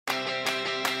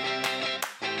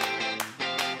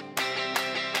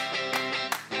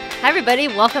Hi, everybody.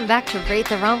 Welcome back to Rate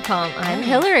the Rom-Com. I'm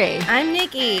Hillary. I'm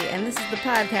Nikki, and this is the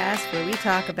podcast where we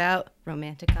talk about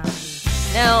romantic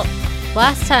comedies. Now,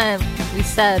 last time we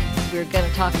said we were going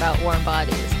to talk about Warm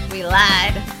Bodies. We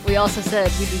lied. We also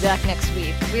said we'd be back next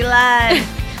week. We lied.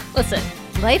 Listen,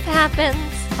 life happens.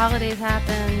 Holidays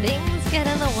happen. Things get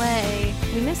in the way.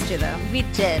 We missed you, though. We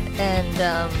did.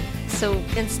 And so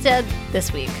instead,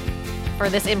 this week, for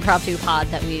this impromptu pod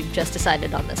that we just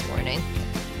decided on this morning,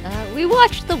 we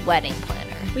watched The Wedding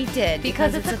Planner. We did.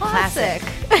 Because it's a classic.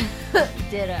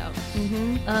 Ditto.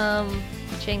 Mm-hmm.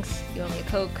 Jinx, you owe me a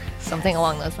Coke? Something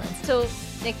along those lines. So,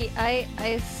 Nikki,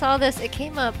 I saw this. It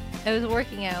came up. I was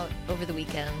working out over the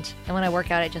weekend. And when I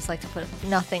work out, I just like to put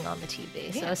nothing on the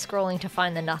TV. So I was scrolling to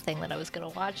find the nothing that I was going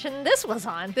to watch. And this was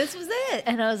on. This was it.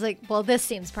 And I was like, well, this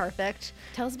seems perfect.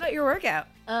 Tell us about your workout.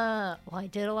 Well, I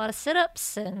did a lot of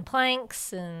sit-ups and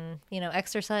planks and,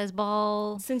 exercise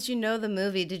ball. Since you know the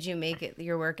movie, did you make it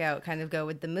your workout kind of go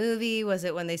with the movie? Was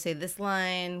it when they say this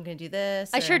line, I'm going to do this?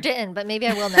 I sure didn't, but maybe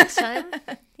I will next time.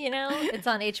 It's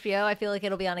on HBO. I feel like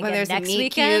it'll be on again next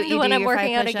weekend when I'm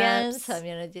working out again. So I'm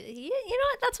going to do, you know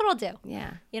what? That's what I'll do.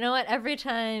 Yeah. You know what? Every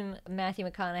time Matthew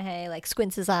McConaughey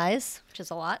squints his eyes, which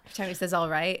is a lot. Every time he says all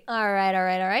right. All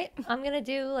right. I'm going to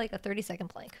do a 30-second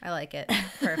plank. I like it.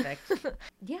 Perfect.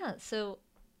 Yeah, so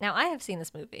now I have seen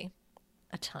this movie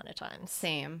a ton of times.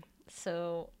 Same.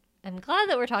 So I'm glad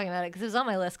that we're talking about it because it was on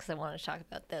my list because I wanted to talk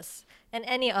about this and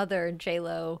any other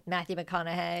J-Lo, Matthew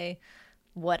McConaughey,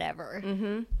 whatever.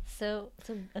 Mm-hmm. So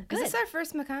good. Is this our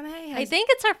first McConaughey? I think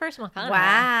it's our first McConaughey.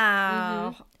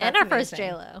 Wow. Mm-hmm. And our first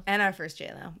J-Lo. And our first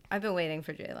J-Lo. I've been waiting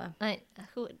for J-Lo.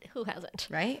 Who hasn't?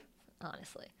 Right?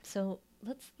 Honestly. So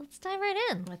let's dive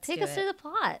right in. Take us through the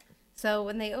plot. So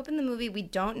when they open the movie, we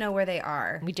don't know where they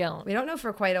are. We don't. We don't know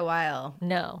for quite a while.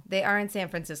 No. They are in San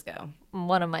Francisco.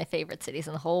 One of my favorite cities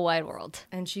in the whole wide world.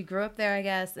 And she grew up there, I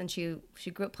guess, and she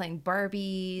grew up playing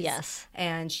Barbies. Yes.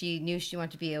 And she knew she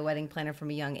wanted to be a wedding planner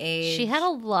from a young age. She had a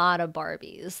lot of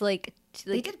Barbies.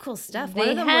 They did cool stuff. One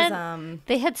of them was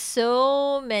they had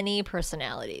so many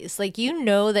personalities.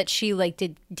 That she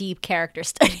did deep character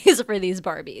studies for these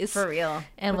Barbies. For real.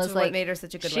 And which was what made her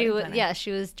such a good wedding planner. Yeah,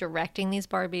 she was directing these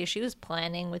Barbies. She was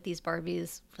planning with these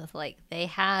Barbies with they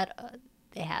had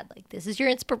this is your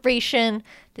inspiration.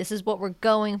 This is what we're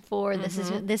going for.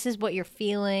 Mm-hmm. This is what you're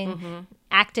feeling. Mm-hmm.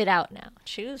 Act it out now.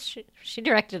 She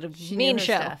directed a mean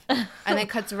show. And it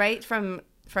cuts right from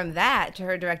that to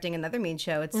her directing another mean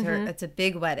show. It's it's a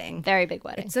big wedding. Very big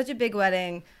wedding. It's such a big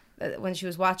wedding. When she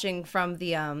was watching from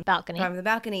the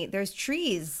balcony, there's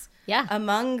trees. Yeah.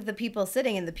 Among the people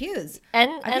sitting in the pews.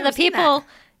 And the people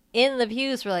in the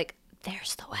pews were like,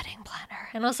 "There's the wedding planner."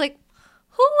 And I was like,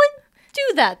 "Who would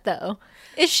do that though?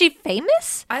 Is she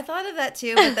famous?" I thought of that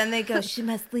too, but then they go, "She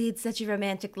must lead such a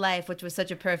romantic life," which was such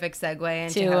a perfect segue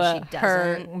into how she doesn't.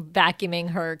 Her vacuuming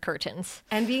her curtains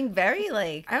and being very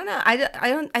I don't know.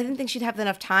 I didn't think she'd have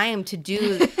enough time to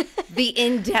do the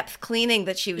in-depth cleaning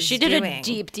that she was doing. She did a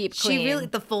deep clean. She really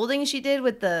the folding she did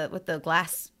with the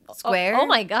glass square. Oh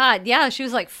my god, yeah, she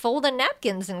was folding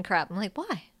napkins and crap. I'm like,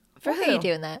 why? Why are you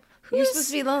doing that? You're supposed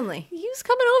to be lonely. Who's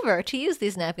coming over to use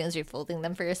these napkins? Are you folding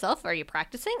them for yourself? Are you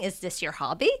practicing? Is this your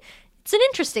hobby? It's an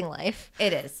interesting life.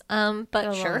 It is.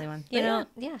 But sure.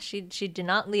 Yeah, she did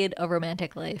not lead a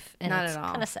romantic life. And not it's at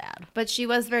all. Kind of sad. But she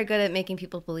was very good at making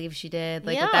people believe she did.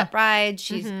 With that bride,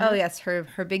 she's, oh yes,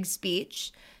 her big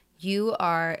speech, "You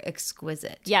are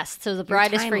exquisite." Yes, so the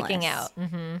bride is freaking out.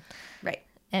 Mm-hmm. Right.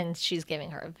 And she's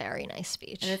giving her a very nice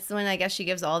speech. And it's when I guess she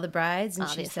gives all the brides and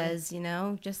she says,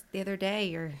 just the other day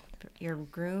your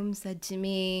groom said to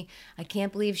me, "I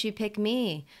can't believe she picked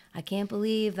me. I can't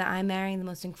believe that I'm marrying the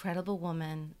most incredible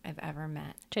woman I've ever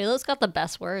met." J-Lo's got the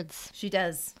best words. She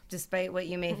does, despite what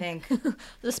you may think.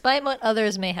 Despite what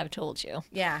others may have told you.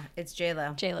 Yeah, it's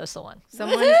J-Lo. J-Lo's the one.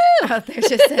 Someone out there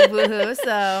just said woohoo,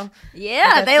 so...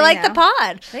 Yeah, they like the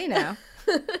pod. They know.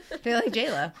 They like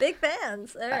J-Lo. Big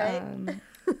fans. All right.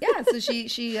 Yeah, so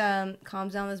she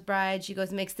calms down this bride. She goes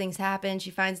and makes things happen.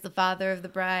 She finds the father of the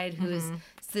bride who's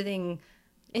sitting.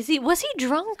 Was he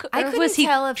drunk? I couldn't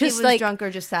tell if he was drunk or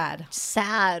just sad.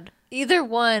 Sad. Either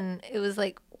one. It was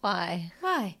why?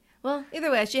 Why? Well,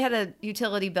 either way, she had a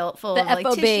utility belt full the of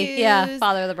FOB, tissues. Yeah,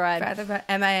 father of the bride.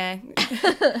 MIA.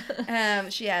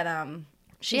 She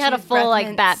had a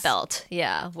full bat belt.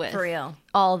 Yeah, with for real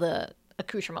all the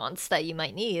accoutrements that you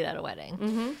might need at a wedding.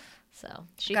 Mm-hmm. So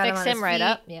she fixed him right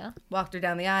up. Yeah, walked her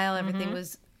down the aisle. Everything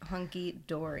was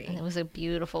hunky-dory. And it was a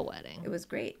beautiful wedding. It was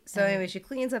great. So anyway, she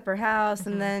cleans up her house,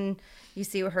 and then you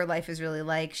see what her life is really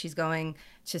like. She's going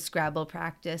to Scrabble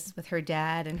practice with her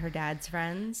dad and her dad's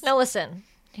friends. Now listen,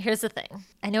 Here's the thing.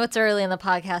 I know it's early in the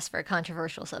podcast for a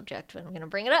controversial subject, but I'm going to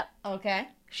bring it up. Okay.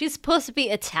 She's supposed to be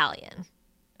Italian.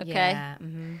 Okay? Yeah.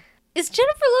 Mm-hmm. Is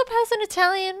Jennifer Lopez an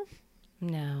Italian?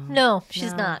 No. No,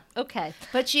 she's not. Okay.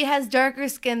 But she has darker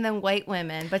skin than white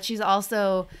women, but she's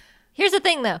also... Here's the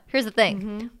thing, though. Here's the thing.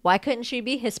 Mm-hmm. Why couldn't she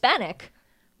be Hispanic?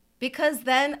 Because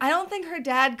then I don't think her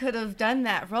dad could have done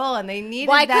that role, and they needed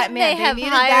Why that couldn't man. They have needed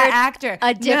hired that actor.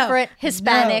 A different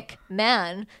Hispanic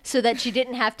man so that she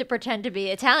didn't have to pretend to be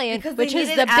Italian, which is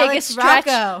the biggest stretch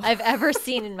I've ever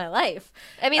seen in my life.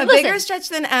 I mean, bigger stretch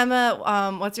than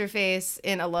Emma, what's her face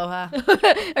in Aloha.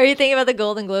 Are you thinking about the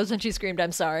Golden Globes when she screamed,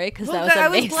 "I'm sorry"? Because that was amazing. I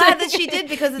was glad that she did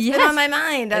because it's been on my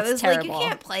mind. I was terrible. like, you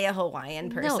can't play a Hawaiian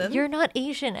person. No, you're not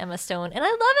Asian, Emma Stone, and I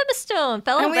love Emma Stone.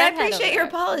 Fellow and we appreciate your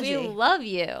apology. We love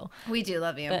you. We do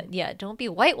love you. But yeah, don't be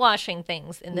whitewashing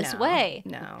things in this way.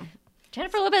 No.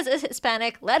 Jennifer Lopez is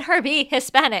Hispanic. Let her be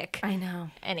Hispanic. I know.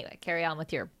 Anyway, carry on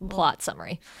with your plot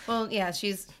summary. Well, yeah,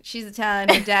 she's Italian.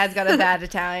 Her dad's got a bad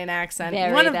Italian accent.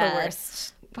 Very One of bad. the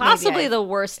worst. Possibly the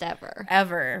worst ever.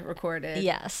 Ever recorded.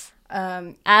 Yes.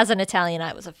 As an Italian,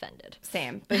 I was offended.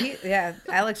 Same. But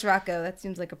Alex Rocco, that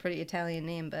seems like a pretty Italian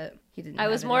name, but he didn't. I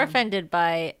was more offended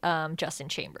by Justin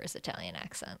Chambers' Italian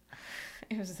accent.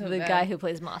 It was so the bad. guy who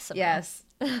plays Massimo. Yes.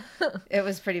 It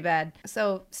was pretty bad.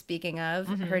 So speaking of,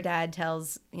 her dad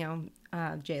tells,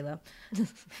 J-Lo.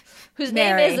 whose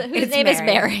name is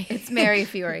Mary. It's Mary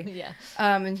Fiore. Yeah.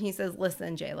 And he says,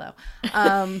 listen, J-Lo,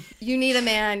 you need a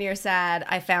man. You're sad.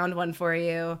 I found one for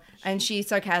you. And she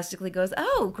sarcastically goes,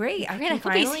 oh, great. I can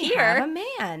finally have a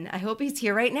man. I hope he's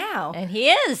here right now. And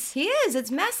he is. He is.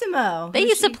 It's Massimo. They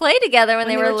used to play together when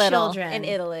they were little children. In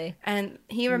Italy. And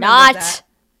he remembers that.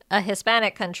 A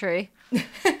Hispanic country.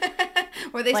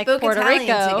 Where they like spoke Puerto Italian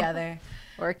Rico together.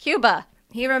 Or Cuba.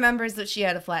 He remembers that she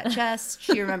had a flat chest.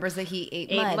 She remembers that he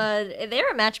ate mud. They were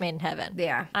a match made in heaven.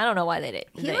 Yeah. I don't know why they did.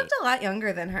 He looked a lot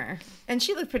younger than her. And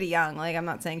she looked pretty young. Like, I'm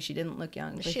not saying she didn't look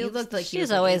young. But he looked like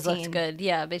she's always looked good.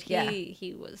 Yeah, but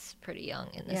he was pretty young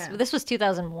in this. Yeah. This was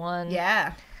 2001.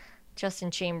 Yeah. Justin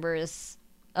Chambers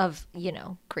of,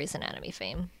 Grey's Anatomy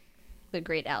fame. The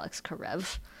great Alex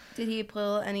Karev. Did he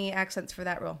pull any accents for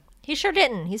that role? He sure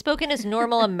didn't. He spoke in his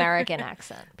normal American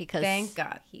accent because thank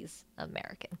God he's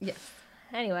American. Yes.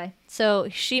 Anyway, so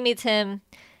she meets him.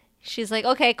 She's like,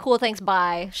 okay, cool, thanks,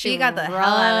 bye. She got the hell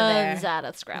out of there. Runs out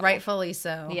of Scrabble. Rightfully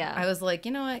so. Yeah. I was like,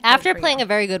 you know what? After playing a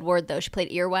very good word, though, she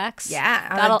played earwax. Yeah.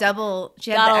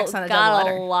 She had the X on a double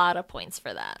letter. Got a lot of points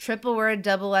for that. Triple word,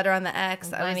 double letter on the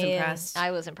X. I was impressed.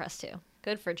 I was impressed, too.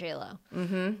 Good for J-Lo.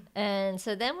 Mm-hmm. And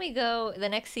so then we go, the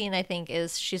next scene, I think,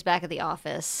 is she's back at the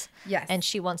office. Yes. And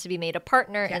she wants to be made a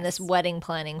partner in this wedding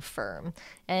planning firm.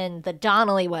 And the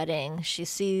Donnelly wedding, she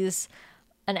sees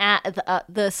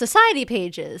the society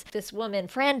pages. This woman,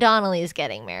 Fran Donnelly, is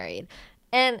getting married.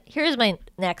 And here's my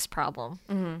next problem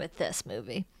with this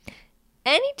movie.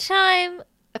 Anytime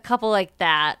a couple like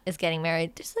that is getting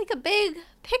married, there's like a big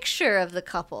picture of the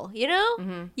couple,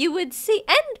 You would see,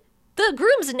 and the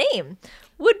groom's name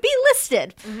would be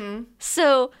listed. Mm-hmm.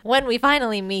 So when we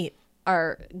finally meet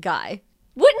our guy,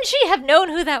 wouldn't she have known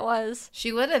who that was?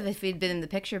 She would have if he'd been in the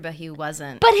picture, but he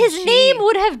wasn't. But his name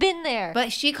would have been there.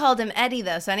 But she called him Eddie,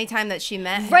 though, so anytime that she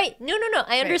met him. Right. No.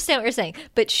 I understand what you're saying.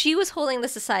 But she was holding the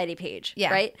society page,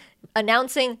 right?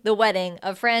 Announcing the wedding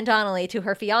of Fran Donnelly to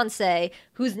her fiancé,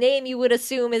 whose name you would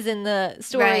assume is in the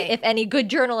story if any good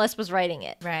journalist was writing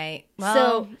it. Right. Well,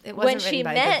 so it wasn't when she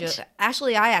met...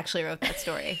 Ashley, I actually wrote that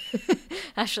story.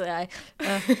 Ashley,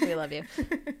 we love you.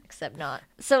 Except not.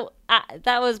 So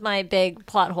that was my big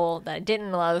plot hole that I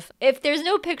didn't love. If there's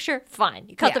no picture, fine.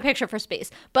 You cut the picture for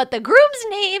space. But the groom's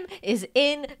name is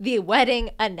in the wedding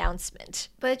announcement.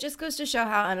 But it just goes to show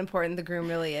how unimportant the groom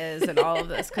really is in all of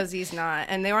this, because he's not.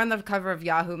 And they were on the cover of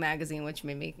Yahoo magazine, which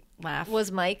made me laugh.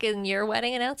 Was Mike in your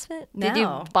wedding announcement? No. Did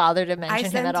you bother to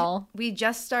mention him at all? We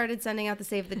just started sending out the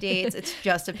save the dates. It's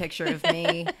just a picture of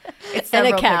me. It's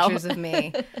several pictures of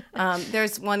me.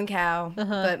 There's one cow,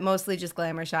 but mostly just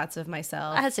glamour shots of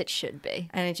myself. As it should be.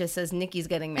 And it just says, Nikki's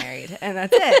getting married. And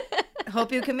that's it.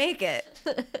 Hope you can make it.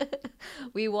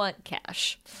 We want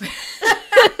cash.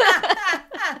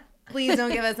 Please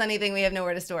don't give us anything. We have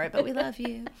nowhere to store it, but we love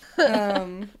you.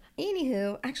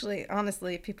 Anywho, actually,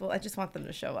 honestly, people, I just want them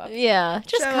to show up. Yeah,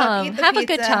 just come. Have a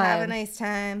good time. Have a nice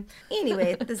time.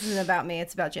 Anyway, this isn't about me.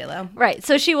 It's about J-Lo. Right.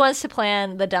 So she wants to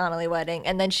plan the Donnelly wedding.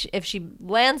 And then if she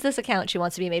lands this account, she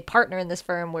wants to be made partner in this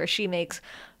firm where she makes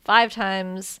 5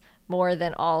 times more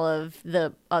than all of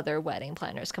the other wedding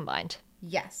planners combined.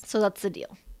 Yes. So that's the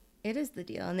deal. It is the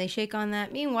deal. And they shake on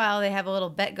that. Meanwhile, they have a little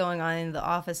bet going on in the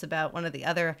office about one of the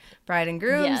other bride and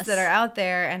grooms that are out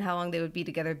there and how long they would be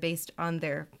together based on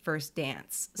their first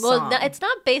dance song. Well, no, it's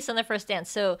not based on their first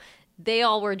dance. So they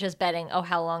all were just betting, oh,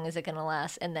 how long is it going to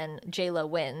last? And then J-Lo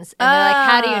wins. And they're like,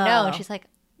 how do you know? And she's like,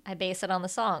 I base it on the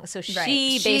song. So she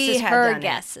bases her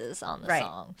guesses on the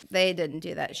song. They didn't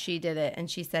do that. She did it. And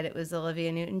she said it was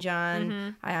Olivia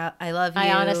Newton-John. I love you.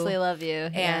 I honestly love you.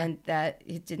 And that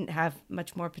it didn't have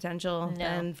much more potential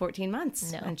than 14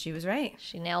 months. No. And she was right.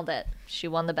 She nailed it. She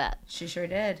won the bet. She sure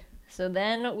did. So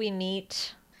then we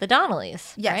meet the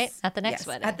Donnellys, right? At the next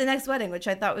wedding. At the next wedding, which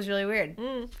I thought was really weird.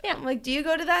 Yeah. I'm like, do you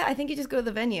go to that? I think you just go to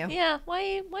the venue. Yeah.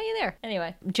 Why are you there?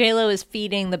 Anyway, J-Lo is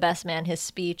feeding the best man his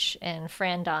speech, and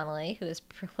Fran Donnelly, who is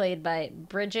played by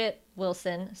Bridget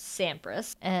Wilson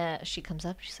Sampras, she comes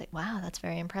up. She's like, wow, that's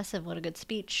very impressive. What a good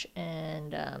speech.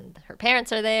 And her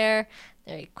parents are there.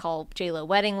 They call J-Lo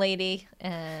wedding lady.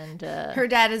 And her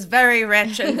dad is very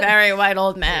rich and very white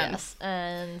old man. Yes.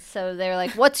 And so they're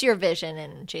like, what's your vision?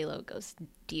 And J-Lo goes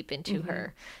deep into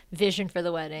her vision for the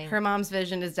wedding. Her mom's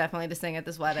vision is definitely to sing at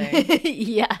this wedding.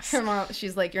 Yes. Her mom,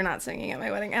 she's like, you're not singing at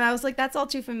my wedding. And I was like, that's all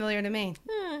too familiar to me.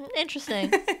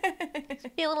 Interesting.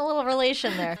 Feeling a little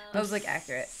relation there. That was like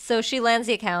accurate. So she lands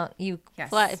the account.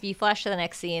 If you flash to the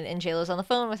next scene, and J-Lo's on the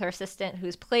phone with her assistant,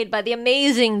 who's played by the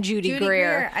amazing Judy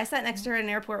Greer. I sat next to her at an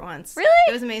airport once. Really?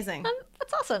 It was amazing.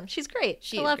 That's awesome. She's great.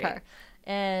 I love her.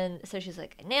 And so she's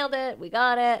like, I nailed it. We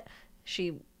got it.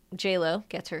 J-Lo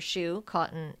gets her shoe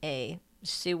caught in a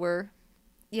sewer.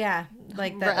 Yeah,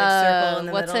 like that circle in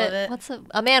the middle of it. What's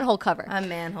a manhole cover? A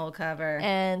manhole cover.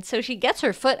 And so she gets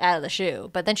her foot out of the shoe,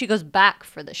 but then she goes back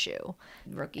for the shoe.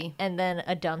 Rookie. And then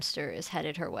a dumpster is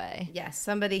headed her way. Yes,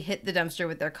 somebody hit the dumpster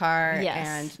with their car,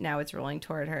 and now it's rolling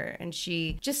toward her. And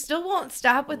she just still won't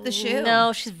stop with the shoe.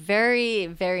 No, she's very,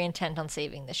 very intent on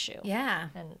saving the shoe. Yeah.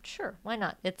 And sure, why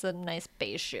not? It's a nice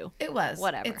beige shoe. It was.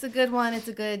 Whatever. It's a good one. It's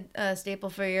a good staple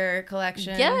for your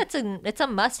collection. Yeah, it's a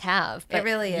must-have. It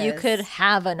really is. You could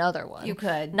have another one. You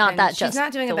could. Not and that she's just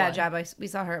not doing a bad one. job. We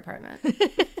saw her apartment.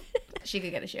 She could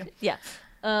get a shoe. Yeah.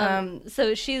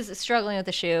 So she's struggling with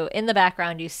the shoe. In the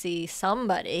background, you see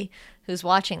somebody who's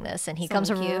watching this, and he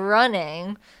comes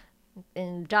running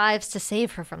and dives to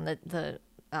save her from the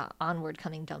onward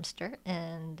coming dumpster.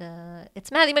 And it's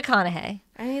Matthew McConaughey.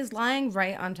 And he's lying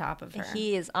right on top of her.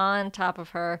 He is on top of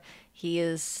her. He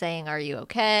is saying, "Are you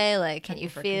okay? Like, can you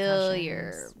feel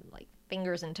your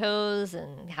fingers and toes,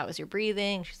 and how is your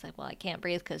breathing?" She's like, well, I can't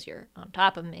breathe because you're on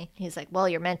top of me. He's like, well,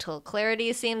 your mental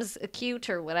clarity seems acute,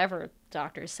 or whatever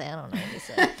doctors say. I don't know what he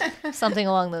said. Something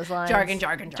along those lines.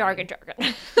 Jargon.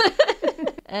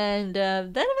 And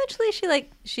then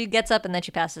eventually she gets up, and then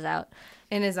she passes out.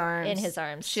 In his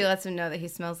arms. She lets him know that he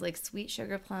smells like sweet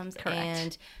sugar plums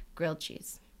and grilled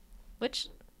cheese. Which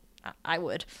I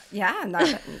would. Yeah,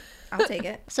 I'll take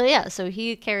it. So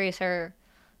he carries her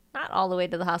not all the way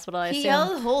to the hospital, I assume. He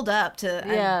yelled, hold up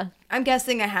to, I'm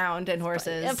guessing a hound and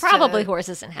horses. Yeah, probably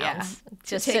horses and hounds. Yeah,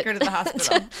 just take her to the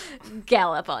hospital.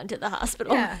 Gallop onto the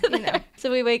hospital. Yeah, you know. So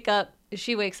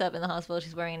she wakes up in the hospital.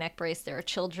 She's wearing a neck brace. There are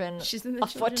children She's in the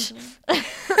afoot.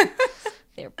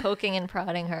 They're poking and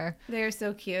prodding her. They're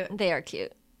so cute. They are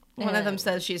cute. One of them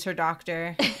says she's her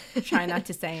doctor. Try not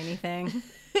to say anything.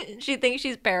 She thinks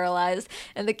she's paralyzed,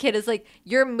 and the kid is like,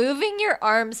 you're moving your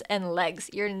arms and legs.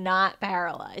 You're not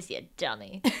paralyzed, you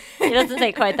dummy. He doesn't say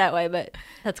it quite that way, but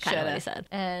that's kind of what he said.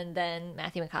 And then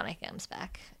Matthew McConaughey comes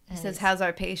back. He says, how's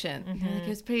our patient? Like, it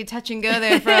was pretty touch and go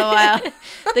there for a while.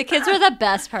 The kids were the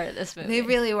best part of this movie. They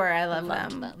really were. I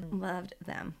loved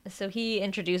them. So he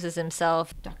introduces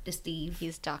himself. Dr. Steve.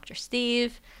 He's Dr.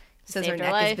 Steve. Says her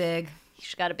neck is big.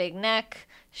 She's got a big neck.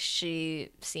 She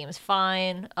seems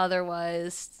fine.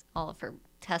 Otherwise, all of her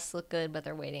tests look good, but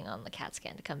they're waiting on the CAT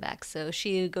scan to come back. So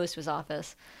she goes to his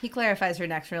office. He clarifies her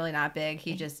neck's really not big.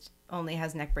 He just only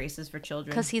has neck braces for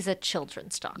children. Because he's a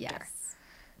children's doctor. Yes.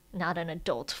 Not an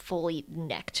adult, fully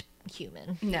necked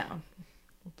human. No.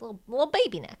 Little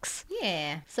baby necks.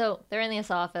 Yeah. So they're in this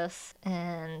office,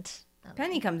 and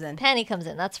Penny comes in. That's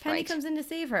right. Penny comes in to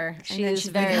save her. She's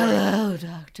very like, hello,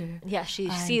 doctor. Yeah, she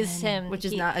sees him. Which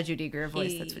is not a Judy Greer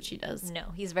voice. That's what she does. No,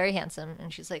 he's very handsome.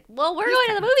 And she's like, well, we're going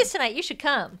to the movies tonight. You should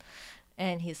come.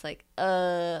 And he's like,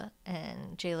 And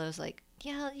J-Lo's like,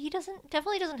 yeah, he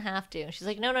definitely doesn't have to. And she's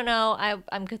like, no.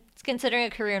 I'm considering a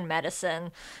career in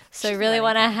medicine. So I really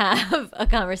want to have a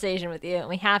conversation with you. And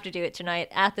we have to do it tonight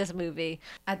at this movie.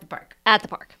 At the park.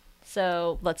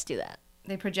 So let's do that.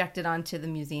 They projected onto the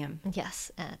museum.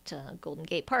 Yes, at Golden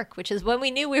Gate Park, which is when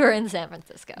we knew we were in San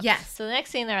Francisco. Yes. So the next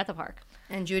scene, they're at the park.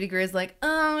 And Judy Greer's like,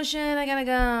 oh, shit, I gotta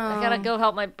go. I gotta go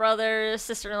help my brother's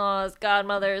sister-in-law's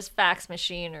godmother's fax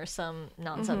machine or some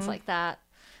nonsense like that.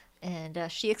 And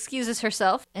she excuses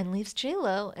herself and leaves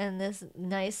J-Lo and this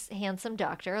nice, handsome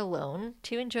doctor alone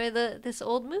to enjoy this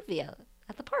old movie at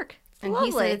the park. It's and lovely.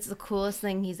 He said it's the coolest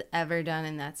thing he's ever done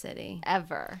in that city.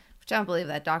 Ever. Which I don't believe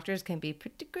that. Doctors can be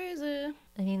pretty crazy.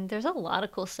 I mean, there's a lot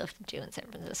of cool stuff to do in San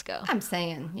Francisco. I'm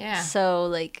saying, yeah. So,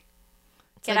 like...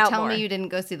 Get out tell more. Me you didn't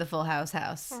go see the Full House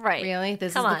house. Right. Really?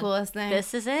 This Come is on. The coolest thing?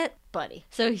 This is it? Buddy.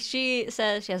 So she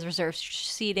says she has reserved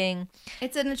seating.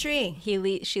 It's in a tree. She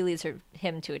leads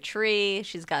him to a tree.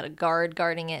 She's got a guard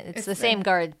guarding it. It's the same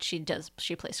guard she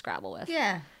plays Scrabble with.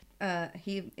 Yeah.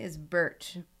 He is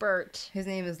Bert. Bert. His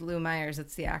name is Lou Myers.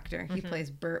 It's the actor. He plays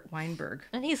Bert Weinberg.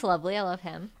 And he's lovely. I love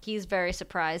him. He's very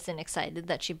surprised and excited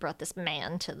that she brought this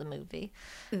man to the movie.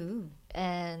 Ooh.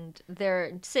 And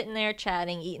they're sitting there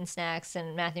chatting, eating snacks,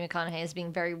 and Matthew McConaughey is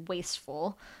being very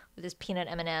wasteful with his peanut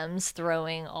M&Ms,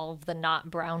 throwing all of the not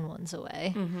brown ones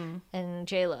away. Mm-hmm. And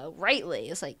J-Lo, rightly,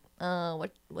 is like,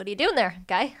 what are you doing there,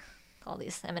 guy? All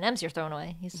these M&Ms you're throwing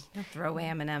away. Don't throw away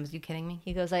M&Ms. You kidding me?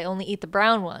 He goes, I only eat the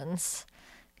brown ones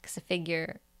because I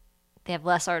figure they have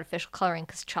less artificial coloring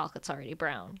because chocolate's already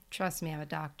brown. Trust me, I'm a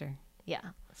doctor. Yeah.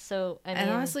 So, I mean...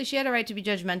 And honestly, she had a right to be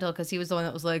judgmental because he was the one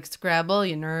that was like, Scrabble,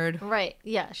 you nerd. Right.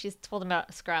 Yeah. She's told him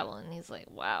about Scrabble and he's like,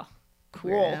 wow,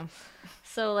 cool. Weirdo.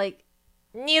 So, like,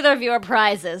 neither of you are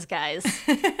prizes, guys.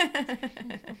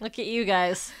 Look at you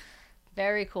guys.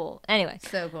 Very cool. Anyway.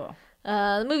 So cool.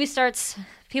 The movie starts.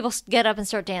 People get up and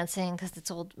start dancing because it's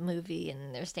an old movie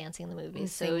and there's dancing in the movie.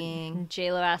 So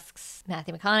J-Lo asks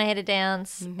Matthew McConaughey to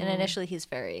dance. And initially he's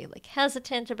very like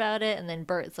hesitant about it. And then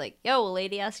Bert's like, yo, a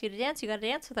lady asked you to dance. You got to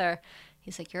dance with her.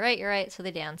 He's like, you're right. So they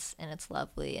dance and it's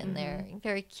lovely. And they're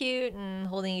very cute and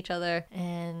holding each other.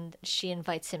 And she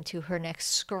invites him to her next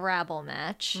Scrabble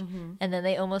match. And then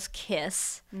they almost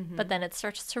kiss. But then it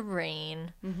starts to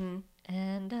rain.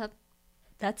 And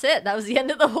that's it. That was the end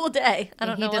of the whole day. I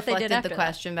don't know what they did after the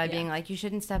question by being like, you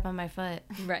shouldn't step on my foot.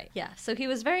 Right. Yeah. So he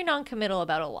was very non-committal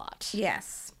about a lot.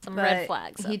 Yes. Some red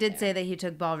flags. He did say that he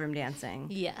took ballroom dancing.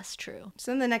 Yes, true.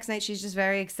 So the next night, she's just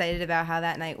very excited about how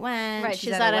that night went. Right.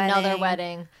 She's at another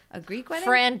wedding. A Greek wedding?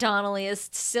 Fran Donnelly is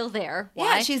still there.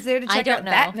 Why? Yeah, she's there to check out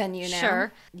that venue now.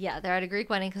 Sure. Yeah, they're at a Greek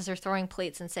wedding because they're throwing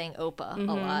plates and saying Opa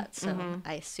a lot. So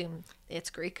I assume it's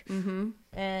Greek.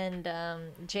 And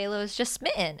J-Lo is just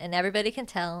smitten, and everybody can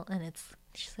tell. And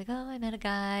she's like, oh, I met a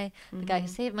guy, the guy who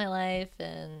saved my life.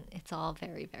 And it's all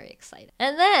very, very exciting.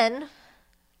 And then...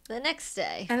 the next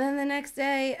day.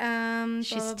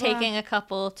 She's taking a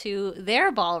couple to their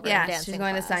ballroom dancing class. She's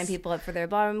going to sign people up for their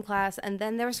ballroom class. And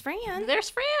then there's Fran.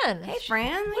 Hey,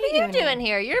 Fran. What are you doing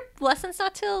here? Your lesson's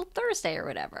not till Thursday or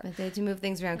whatever. But they had to move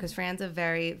things around because Fran's a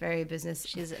very, very business.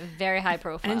 She's very high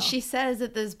profile. And she says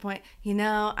at this point, what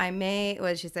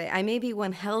did she say? I may be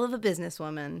one hell of a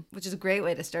businesswoman, which is a great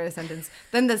way to start a sentence.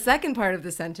 Then the second part of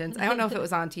the sentence, I don't know if it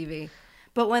was on TV.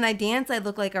 But when I dance, I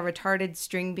look like a retarded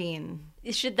string bean.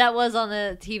 That was on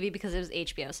the TV because it was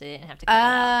HBO, so they didn't have to cut it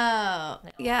out. Oh.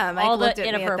 Yeah, Mike looked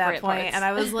at me at that point, and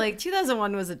I was like,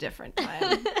 2001 was a different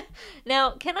time.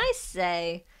 Now, can I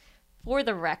say, for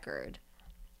the record,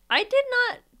 I did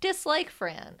not dislike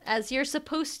Fran, as you're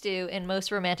supposed to in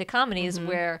most romantic comedies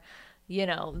where...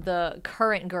 the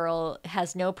current girl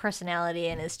has no personality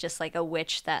and is just like a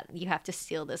witch that you have to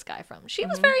steal this guy from. She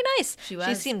was very nice.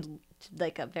 She seemed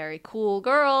like a very cool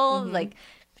girl. Like,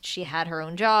 she had her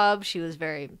own job. She was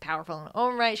very powerful in her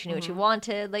own right. She knew what she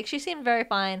wanted. Like, she seemed very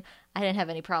fine. I didn't have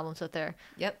any problems with her.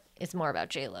 Yep. It's more about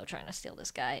J-Lo trying to steal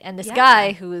this guy. And this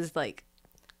guy who is, like,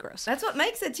 gross. That's what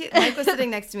Mike said, too. Mike was sitting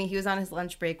next to me. He was on his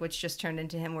lunch break, which just turned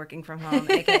into him working from home,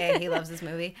 a.k.a. he loves this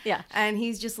movie. Yeah. And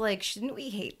he's just like, shouldn't we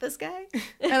hate this guy?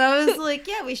 And I was like,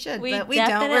 yeah, we should. But we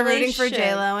don't. We're rooting for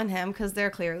J-Lo and him because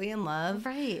they're clearly in love.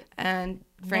 Right. And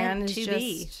Fran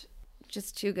is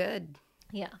just too good.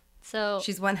 Yeah. So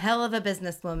she's one hell of a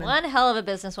businesswoman.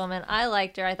 I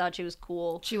liked her. I thought she was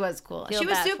cool. She was cool. She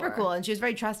was super cool, and she was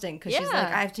very trusting because she's like,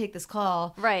 I have to take this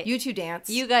call. Right. You two dance.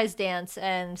 You guys dance.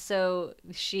 And so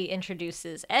she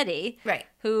introduces Eddie. Right.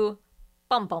 Who,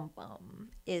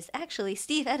 is actually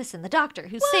Steve Edison, the doctor,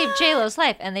 who saved J-Lo's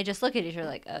life. And they just look at each other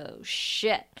like, oh,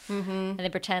 shit. And they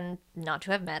pretend not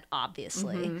to have met,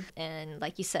 obviously. And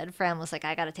like you said, Fran was like,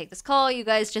 I got to take this call. You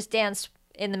guys just dance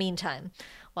in the meantime.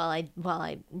 While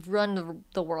I run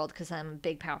the world because I'm a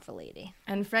big, powerful lady.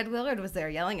 And Fred Willard was there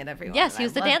yelling at everyone. Yes, he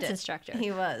was the dance instructor.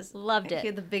 He was. Loved it. He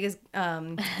had the biggest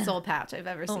soul patch I've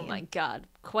ever seen. Oh, my God.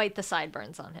 Quite the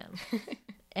sideburns on him.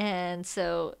 And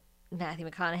so Matthew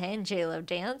McConaughey and J-Lo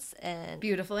dance, and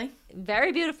Beautifully.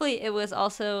 very beautifully. It was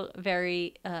also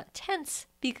very tense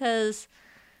because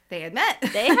they had met.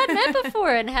 They had met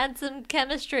before and had some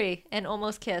chemistry and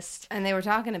almost kissed. And they were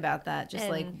talking about that, just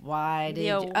and, like, why did you?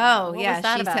 You... Oh, what yeah. Was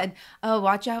that she about? said, "Oh,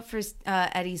 watch out for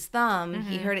Eddie's thumb. Mm-hmm.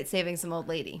 He heard it saving some old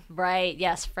lady." Right.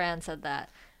 Yes, Fran said that,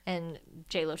 and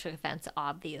J-Lo took offense,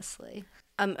 obviously.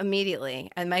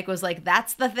 Immediately, and Mike was like,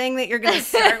 "That's the thing that you're going to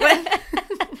start with."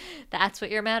 That's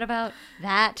what you're mad about?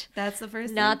 That's the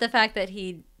first not thing? the fact that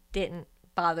he didn't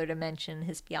bother to mention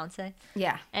his fiance.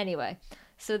 Yeah. Anyway,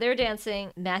 so they're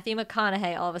dancing. Matthew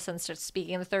McConaughey all of a sudden starts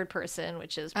speaking in the third person,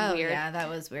 which is weird. Yeah, that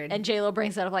was weird. And J-Lo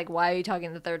brings that up, like, why are you talking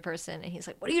in the third person? And he's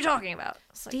like, what are you talking about?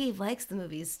 Steve likes the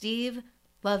movies. Steve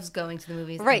loves going to the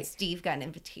movies. Right. And Steve got an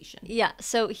invitation. Yeah,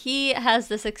 so he has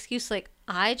this excuse like,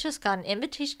 I just got an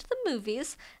invitation to the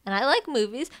movies, and I like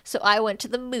movies, so I went to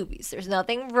the movies. There's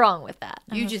nothing wrong with that.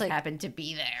 You just happened to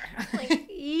be there. Like,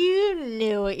 you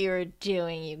knew what you were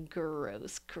doing, you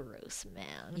gross, gross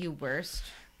man. You worst.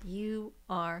 You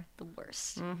are the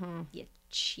worst. Mm-hmm. You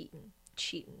cheating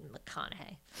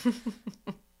McConaughey.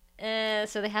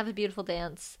 So they have a beautiful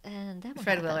dance, and then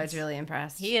Fred Willard's really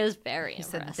impressed. He is very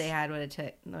impressed. impressed. He said that they had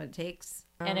what it takes.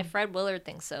 And if Fred Willard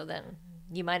thinks so, then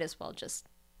you might as well just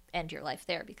end your life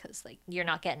there because, like, you're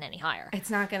not getting any higher. It's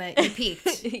not gonna. You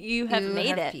peaked. you have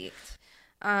made it. Peaked.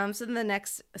 So then the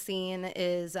next scene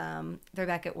is they're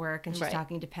back at work and she's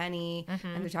talking to Penny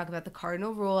and they're talking about the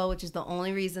cardinal rule, which is the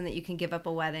only reason that you can give up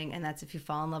a wedding, and that's if you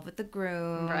fall in love with the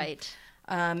groom. Right.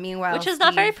 Meanwhile, which is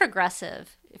not very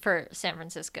progressive for San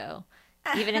Francisco,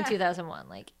 even in 2001.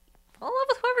 Like, fall in love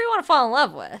with whoever you want to fall in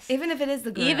love with. Even if it is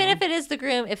the groom. Even if it is the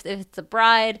groom, if it's a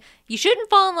bride, you shouldn't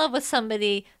fall in love with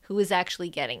somebody who is actually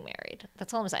getting married.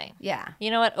 That's all I'm saying. Yeah.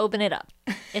 You know what? Open it up.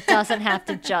 It doesn't have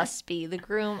to just be the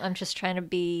groom. I'm just trying to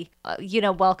be,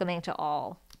 welcoming to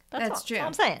all. That's true. That's all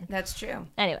I'm saying. That's true.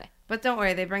 Anyway. But don't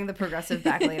worry, they bring the progressive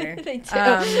back later. They do.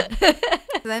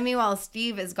 So then meanwhile,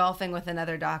 Steve is golfing with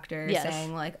another doctor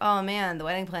saying like, oh man, the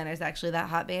wedding planner is actually that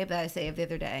hot babe that I saved the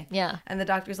other day. Yeah. And the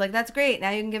doctor's like, that's great.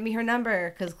 Now you can give me her number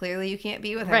because clearly you can't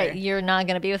be with her. Right. You're not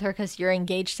going to be with her because you're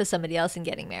engaged to somebody else and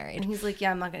getting married. And he's like,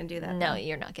 yeah, I'm not going to do that. No,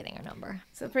 you're not getting her number.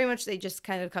 So pretty much they just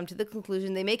kind of come to the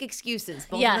conclusion. They make excuses.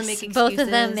 Both of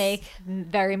them make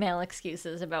very male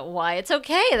excuses about why it's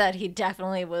okay that he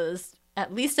definitely was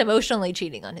at least emotionally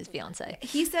cheating on his fiance.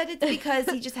 He said it's because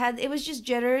it was just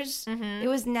jitters. Mm-hmm. It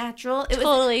was natural. It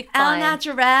totally was fine. El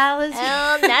natural.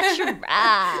 El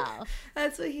natural.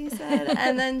 That's what he said.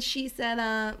 And then she said,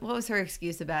 what was her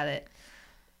excuse about it?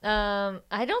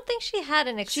 I don't think she had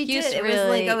an excuse. She did. It was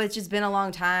like, oh, it's just been a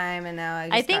long time, and now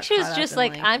I think she was just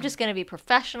like, I'm just gonna be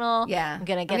professional. Yeah, I'm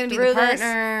gonna get through this.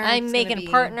 I'm making a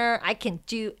partner. I can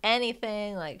do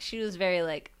anything. Like, she was very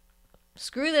like,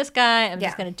 screw this guy. I'm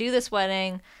just going to do this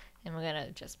wedding, and we're going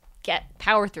to just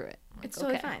power through it. Like, it's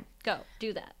totally fine. Go,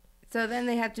 do that. So then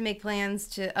they have to make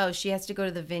plans she has to go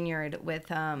to the vineyard with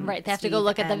Right, they have to go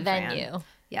look at the venue. Fran.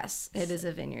 Yes, it is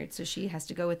a vineyard, so she has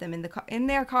to go with them in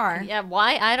their car. Yeah,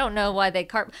 why? I don't know why they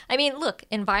I mean, look,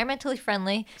 environmentally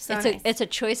friendly. So it's a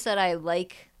choice that I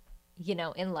like,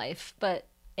 in life, but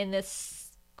in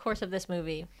this course of this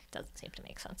movie, it doesn't seem to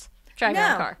make sense. Drive your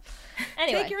own car.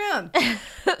 Anyway. Take your own.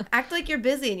 Act like you're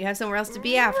busy and you have somewhere else to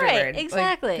be afterward. Right,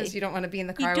 exactly. Because you don't want to be in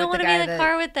the car with the guy. You don't want to be in the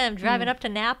car with them, driving up to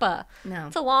Napa. No.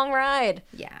 It's a long ride.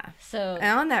 Yeah. So.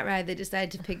 And on that ride, they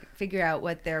decided to figure out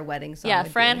what their wedding song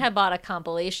would Fran be. had bought a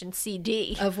compilation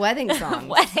CD. Of wedding songs.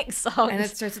 Wedding songs. And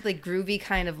it starts with like Groovy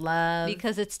Kind of Love.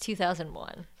 Because it's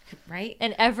 2001. Right?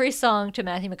 And every song to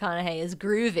Matthew McConaughey is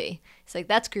groovy. He's like,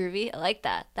 that's groovy. I like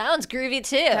that. That one's groovy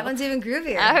too. That one's even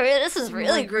groovier. This is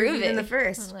really groovy than the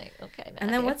first. I'm like, okay, Matthew. And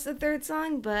then what's the third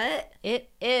song? But it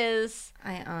is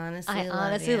I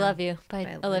Honestly Love You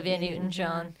by Olivia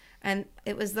Newton-John. And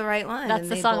it was the right one. That's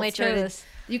the song they chose.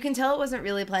 You can tell it wasn't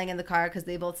really playing in the car because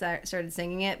they both started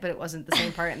singing it, but it wasn't the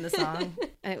same part in the song.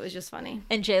 And it was just funny.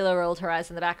 And J-Lo rolled her eyes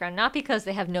in the background, not because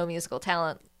they have no musical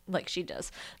talent like she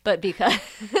does, but because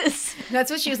that's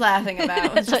what she was laughing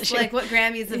about. It's just like, what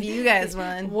Grammys have you guys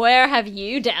won? Where have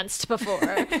you danced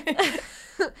before?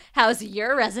 How's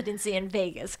your residency in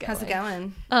Vegas going? How's it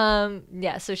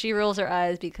going? So she rolls her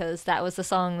eyes because that was the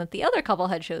song that the other couple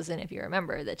had chosen, if you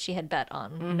remember, that she had bet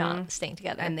on not staying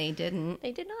together. And they didn't.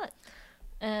 They did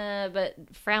not. But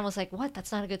Fran was like, what?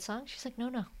 That's not a good song? She's like,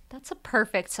 no. That's a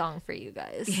perfect song for you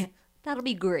guys. Yeah. That'll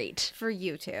be great. For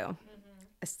you two.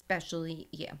 Especially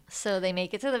you. So they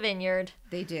make it to the vineyard.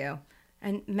 They do.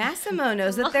 And Massimo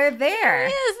knows that they're there.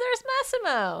 Yes, there's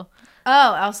Massimo.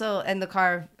 Oh, also, and the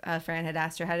car, Fran had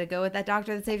asked her how to go with that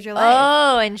doctor that saved your life.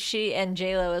 Oh, and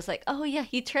J-Lo was like, oh yeah,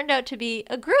 he turned out to be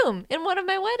a groom in one of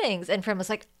my weddings. And Fran was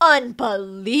like,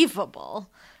 unbelievable.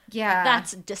 Yeah.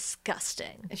 That's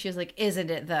disgusting. And she was like, isn't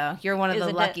it though? You're one of the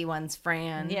lucky ones,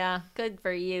 Fran. Yeah, good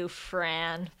for you,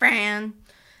 Fran. Fran.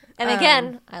 And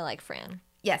again, I like Fran.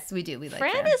 Yes, we do. We like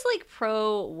Fran. Fran is like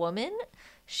pro-woman.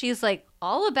 She's like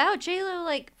all about J-Lo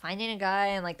like finding a guy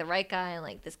and like the right guy, and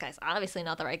like this guy's obviously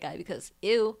not the right guy because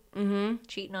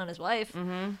cheating on his wife.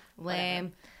 Lame. Whatever.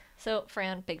 So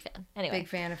Fran, big fan. Anyway, Big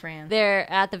fan of Fran. they're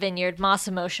at the vineyard.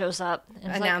 Massimo shows up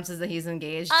and Announces that he's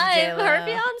engaged to I'm J-Lo. her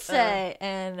fiance.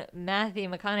 And Matthew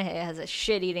McConaughey has a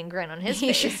shit-eating grin on his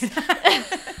face.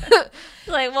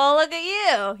 Like, well, look at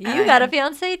you. You got a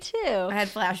fiance too. I had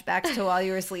flashbacks to while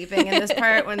you were sleeping in this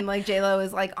part when like J-Lo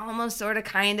is like almost sort of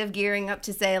kind of gearing up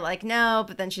to say like no,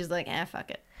 but then she's like, fuck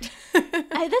it. That's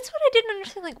what I didn't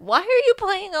understand. Like, why are you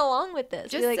playing along with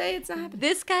this? Just like, say it's not happening.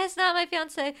 This guy's not my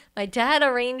fiance. My dad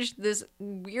arranged this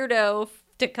weirdo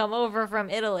to come over from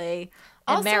Italy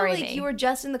and Also, marry like, me. you were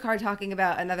just in the car talking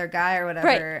about another guy or whatever.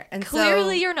 Right. And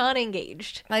Clearly so, you're not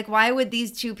engaged. like, why would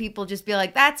these two people just be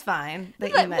like, that's fine? That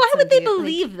you But met why some would they dude? Like,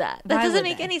 believe that? That why doesn't would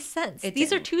make they? any sense. It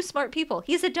These are didn't. two smart people.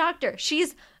 He's a doctor.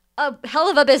 She's a hell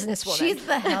of a businesswoman. She's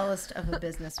the hellest of a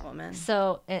businesswoman.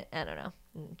 So, I don't know.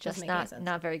 Just Doesn't make any sense.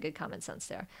 not very good common sense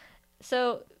there.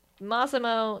 So,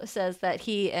 Massimo says that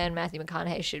he and Matthew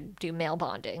McConaughey should do male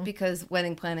bonding. Because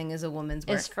wedding planning is a woman's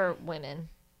work. It's for women.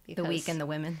 The weak and the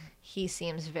women. He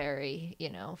seems very,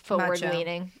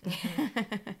 forward-leaning.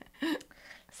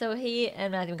 So he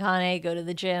and Matthew McConaughey go to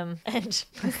the gym, and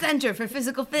The Center for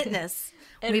Physical Fitness.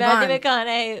 and We Matthew bond.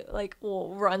 McConaughey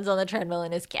runs on the treadmill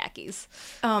in his khakis.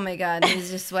 Oh my God, he's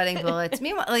just sweating bullets.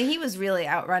 Meanwhile, like, he was really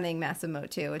outrunning Massimo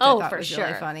too, which Oh, I thought for was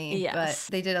really sure. funny. Yes.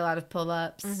 But they did a lot of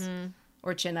pull-ups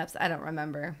or chin-ups. I don't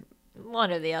remember.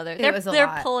 One or the other. was a They're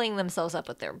lot. pulling themselves up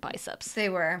with their biceps. They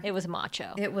were. It was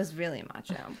macho. It was really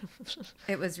macho.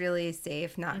 It was really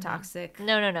safe, not toxic.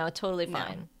 No, totally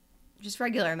fine. Just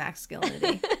regular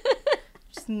masculinity.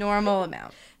 Just normal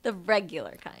amount. The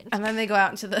regular kind. And then they go out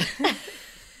into the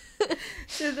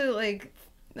to the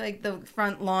like the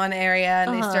front lawn area,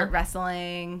 and they start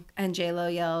wrestling, and J-Lo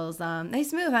yells,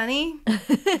 nice move, honey.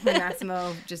 And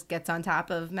Massimo just gets on top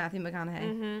of Matthew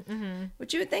McConaughey.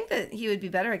 Which you would think that he would be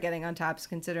better at getting on tops,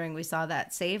 considering we saw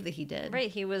that save that he did. Right,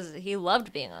 he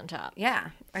loved being on top.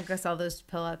 Yeah, I guess all those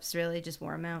pull-ups really just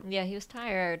wore him out. Yeah, he was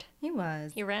tired. He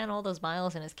was. He ran all those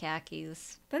miles in his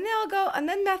khakis. Then they all go, and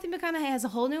then Matthew McConaughey has a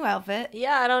whole new outfit.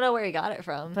 Yeah, I don't know where he got it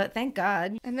from. But thank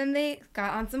God. And then they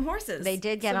got on some horses. They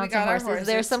did get So we on some got our horses.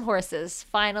 There's some horses.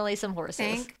 Finally, some horses.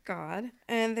 Thank God.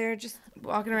 And they're just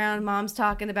walking around. Mom's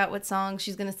talking about what song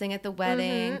she's going to sing at the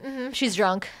wedding. She's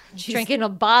drunk. She's drinking a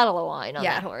bottle of wine on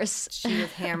that horse. She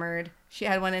was hammered. She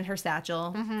had one in her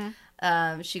satchel.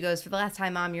 She goes, for the last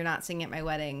time, Mom, you're not singing at my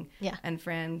wedding. Yeah. And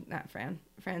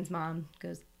Fran's mom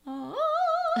goes, oh,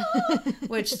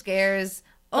 which scares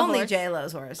only horse.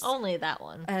 J-Lo's horse. Only that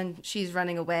one. And she's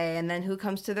running away. And then who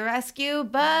comes to the rescue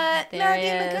but There he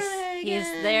Matthew is. McConaughey He's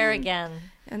again. there again.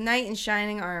 A knight in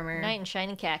shining armor. Knight in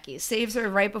shining khakis. Saves her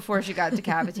right before she got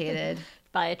decapitated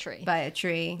By a tree. by a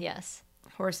tree. Yes.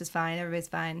 Horse is fine. Everybody's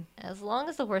fine. As long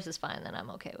as the horse is fine, then I'm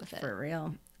okay with it. For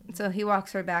real. So he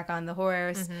walks her back on the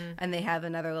horse, and they have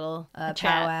another little Chat.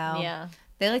 powwow. Yeah.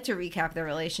 They like to recap their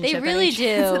relationship. They any really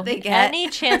chance do. that they get. Any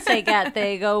chance they get,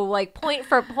 they go point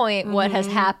for point what has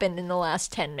happened in the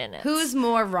last 10 minutes. Who's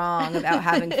more wrong about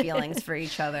having feelings for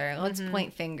each other? Let's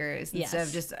point fingers instead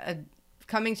of just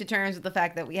coming to terms with the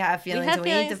fact that we have feelings and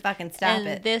we need to fucking stop and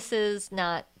it. This is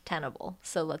not tenable,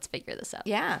 so let's figure this out.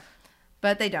 Yeah.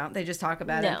 But they don't. They just talk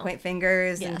about it and point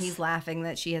fingers, and he's laughing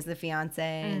that she has the fiance,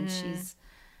 and she's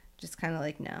just kind of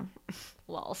like, no.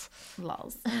 Lols.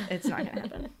 It's not going to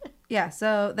happen. Yeah,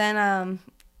 so then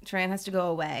Fran has to go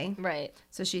away. Right.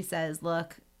 So she says,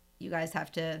 look, you guys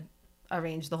have to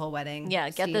arrange the whole wedding. Yeah,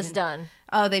 get this done.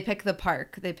 Oh, they pick the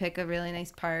park. They pick a really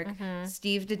nice park.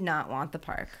 Steve did not want the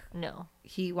park. No.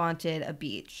 He wanted a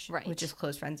beach, Right. which is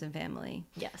close friends and family.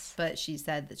 Yes. But she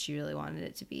said that she really wanted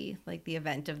it to be like the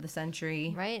event of the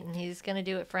century. Right, and he's going to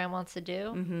do what Fran wants to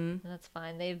do. Mm-hmm. That's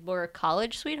fine. They were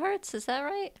college sweethearts, is that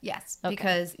right? Yes, Okay.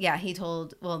 because, he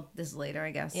told, well, this is later,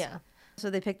 I guess. Yeah. So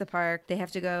they pick the park. They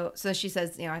have to go. So she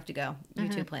says, I have to go. You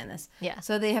two plan this. Yeah.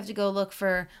 So they have to go look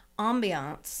for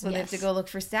ambiance. So they have to Yes. go look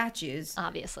for statues.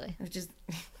 Obviously. Which is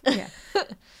Yeah.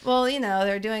 Well, you know,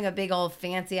 they're doing a big old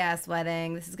fancy ass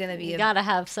wedding. This is going to be You gotta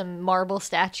have some marble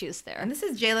statues there. And this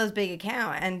is J-Lo's big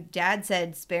account. And Dad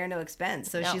said spare no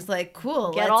expense. So she's like,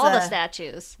 cool. Get all the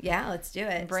statues. Yeah, let's do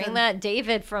it. Bring that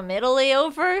David from Italy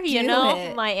over. You know,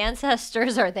 it. my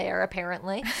ancestors are there,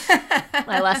 apparently.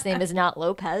 My last name is not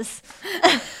Lopez.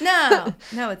 No,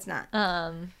 it's not.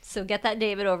 So get that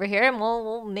David over here, and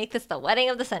we'll make this the wedding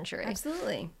of the century.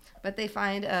 Absolutely. But they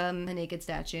find a naked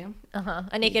statue.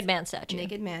 A naked man statue.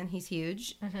 Naked man. He's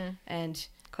huge. And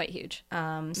quite huge.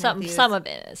 Some Some of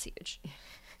it is huge.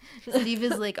 Steve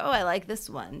is like, oh, I like this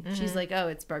one. She's like, oh,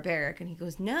 it's barbaric. And he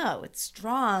goes, no, it's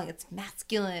strong. It's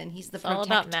masculine. He's the protector. All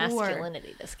about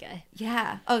masculinity, this guy.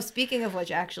 Yeah. Oh, speaking of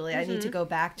which, actually, I need to go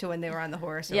back to when they were on the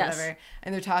horse or whatever.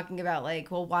 And they're talking about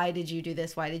like, well, why did you do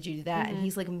this? Why did you do that? And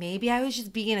he's like, maybe I was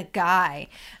just being a guy.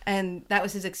 And that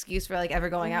was his excuse for like ever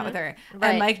going out with her.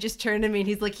 Right. And Mike just turned to me and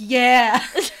he's like, yeah.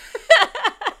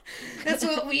 That's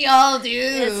what we all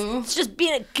do. It's just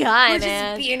being a guy, We're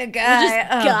man. just being a guy. We're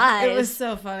just guys. It was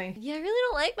so funny. Yeah, I really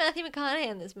don't like Matthew McConaughey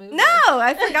in this movie. No,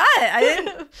 I forgot. I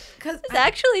didn't. It's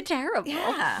actually terrible.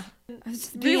 Yeah. I was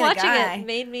just being a Rewatching guy. it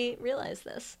made me realize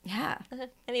this. Yeah.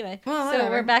 Anyway, Well, so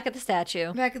whatever. we're back at the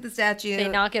statue. Back at the statue. They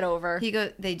knock it over.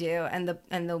 They do, and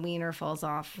the wiener falls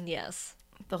off. Yes.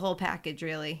 The whole package,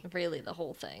 really. Really, the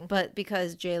whole thing. But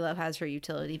because J-Lo has her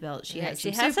utility belt, she has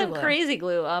some glue. crazy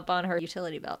glue up on her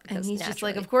utility belt. And he's just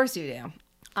like, of course you do.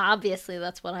 Obviously,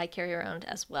 that's what I carry around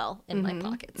as well in my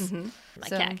pockets. My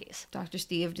khakis. Dr.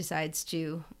 Steve decides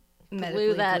to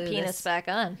Glue that penis back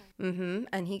on.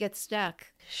 And he gets stuck.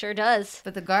 Sure does.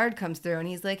 But the guard comes through and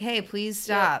he's like, hey, please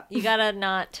stop. You gotta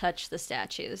not touch the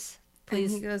statues.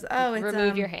 Please. And he goes, oh, it's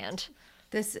remove your hand.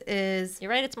 This is... You're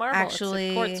right, it's marble. Actually,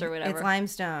 it's quartz or whatever. It's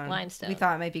limestone. Limestone. We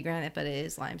thought it might be granite, but it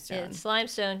is limestone. It's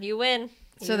limestone. You win.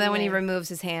 So then when he removes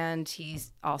his hand, he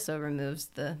also removes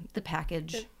the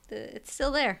package. It's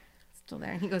still there. It's still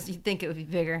there. He goes, you'd think it would be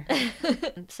bigger.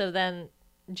 So then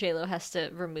J-Lo has to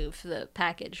remove the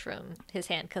package from his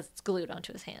hand because it's glued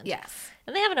onto his hand. Yes.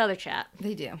 And they have another chat.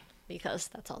 They do. Because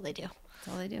that's all they do. That's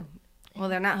all they do. Well,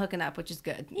 they're not hooking up, which is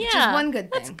good. Yeah. Which is one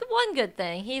good thing. That's one good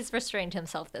thing. He's restrained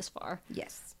himself this far.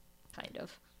 Yes. Kind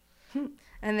of.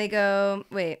 And they go,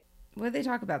 wait, what did they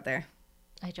talk about there?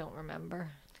 I don't remember.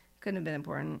 Couldn't have been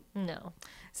important. No.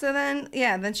 So then,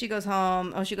 then she goes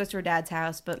home. Oh, she goes to her dad's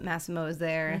house, but Massimo is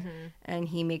there, and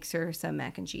he makes her some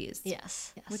mac and cheese.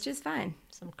 Yes. Which is fine.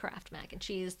 Some Kraft mac and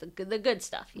cheese, the good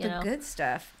stuff, you know? The good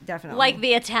stuff, definitely. Like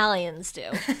the Italians do.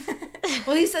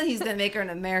 Well, he said he's going to make her an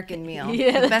American meal.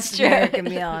 Yeah, the best true. American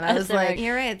meal. And I was like,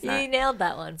 you're right, it's not. You nailed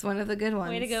that one. It's one of the good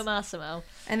ones. Way to go, Massimo.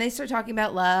 And they start talking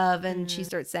about love, and she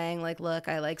starts saying, like, look,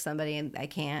 I like somebody, and I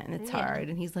can't, and it's hard.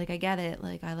 And he's like, I get it.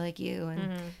 Like, I like you,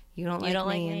 and you don't like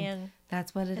me. And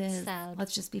that's what it is. Sad.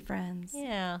 Let's just be friends.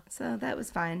 Yeah. So that was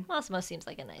fine. Massimo seems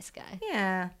like a nice guy.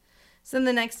 Yeah. So then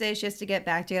the next day, she has to get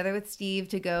back together with Steve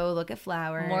to go look at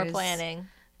flowers. More planning.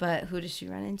 But who does she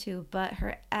run into? But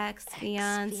her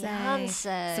ex-fiance.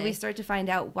 So we start to find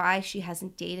out why she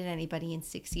hasn't dated anybody in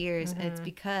 6 years. And it's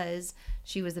because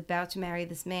she was about to marry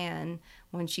this man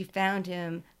when she found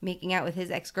him making out with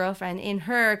his ex-girlfriend in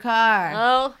her car.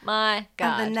 Oh, my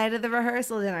God. On the night of the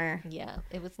rehearsal dinner. Yeah,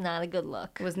 it was not a good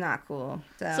look. It was not cool.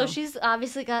 So she's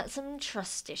obviously got some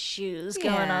trust issues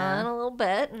going on a little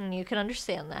bit, and you can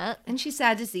understand that. And she's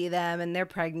sad to see them, and they're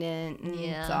pregnant, and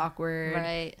it's awkward.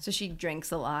 Right. So she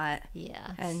drinks a lot.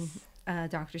 Yeah. And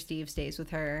Dr. Steve stays with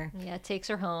her. Yeah, takes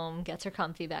her home, gets her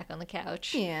comfy back on the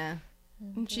couch. Yeah.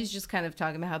 And she's just kind of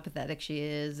talking about how pathetic she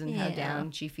is and how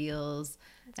down she feels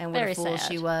and what a fool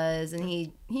she was. And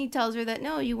he tells her that,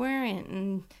 no, you weren't.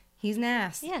 And he's an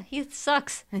ass. Yeah, he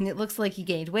sucks. And it looks like he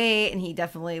gained weight and he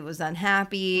definitely was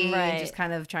unhappy. Right. Just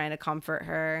kind of trying to comfort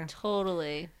her.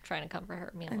 Totally trying to comfort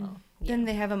her. Meanwhile. Then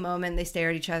they have a moment. They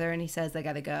stare at each other and he says, I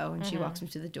got to go. And she walks him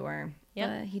to the door. Yep.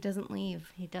 But he doesn't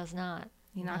leave. He does not.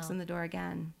 He knocks on the door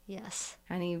again. Yes.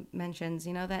 And he mentions,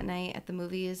 that night at the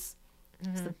movies,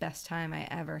 it's the best time I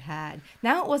ever had.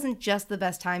 Now it wasn't just the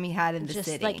best time he had in the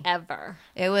city. Just like ever.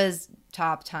 It was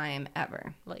top time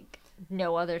ever. Like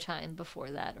no other time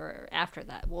before that or after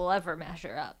that will ever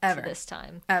measure up to this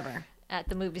time. Ever. At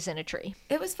the movies in a tree.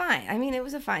 It was fine. I mean, it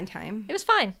was a fine time. It was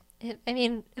fine. It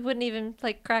wouldn't even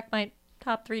crack my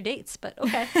top 3 dates, but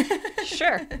okay.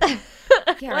 Sure.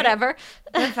 Yeah, whatever.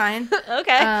 They're fine.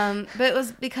 Okay. But it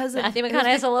was because of... Matthew McConaughey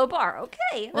has a low bar.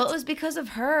 Okay. Well, it was because of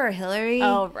her, Hillary.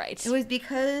 Oh, right. It was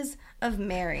because of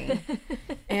Mary.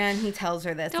 And he tells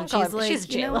her this. Don't and call she's her, like, she's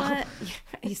you know J-Lo. what?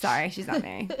 He's sorry, she's not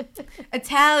Mary.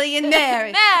 Italian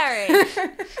Mary. Mary.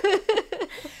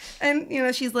 And, you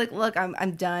know, she's like, look,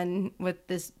 I'm done with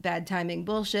this bad timing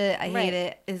bullshit. I hate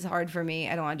it. It's hard for me.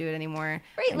 I don't want to do it anymore.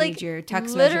 Right, I like, need your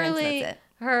text measurements. literally, That's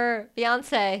it. her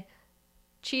fiance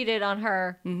cheated on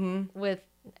her with,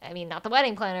 I mean, not the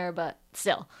wedding planner, but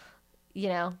still, you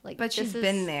know, like. But she's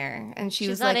been there, and she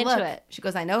was not like, into look, it. she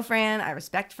goes, I know Fran, I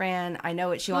respect Fran, I know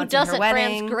what she Who wants in her doesn't?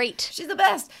 wedding. Fran's great. She's the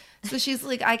best. So she's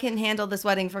like, I can handle this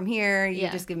wedding from here. You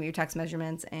Yeah. just give me your text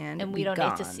measurements, and we don't gone.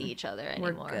 need to see each other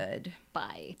anymore. We're good.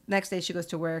 Bye. Next day, she goes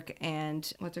to work,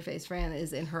 and what's her face, Fran,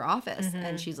 is in her office,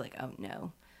 and she's like, oh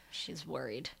no, She's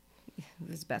worried.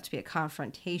 there's about to be a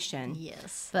confrontation.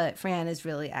 Yes. But Fran is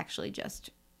really actually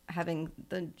just having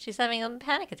She's having a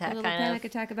panic attack, little kind panic of.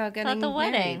 attack about getting About the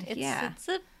wedding. married. Yeah.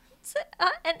 It's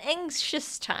an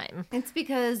anxious time. It's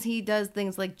because he does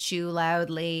things like chew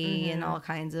loudly and all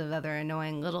kinds of other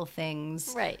annoying little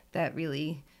things. Right. That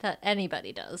really... That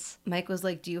anybody does. Mike was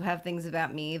like, do you have things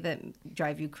about me that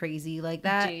drive you crazy like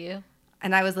that? Do you?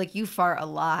 And I was like, you fart a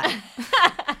lot.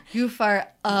 You fart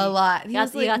a lot. He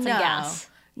was like, you got some no. gas.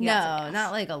 You got some No, gas.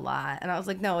 not like a lot. And I was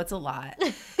like, no, it's a lot.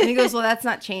 And he goes, well, that's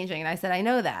not changing. And I said, I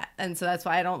know that. And so that's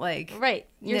why I don't like... Right.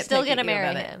 You're nitpick still at going to you marry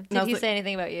about it. him. And I Did was he like, say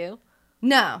anything about you?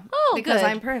 No. Oh, because good.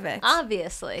 I'm perfect.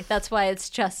 Obviously. That's why it's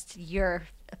just your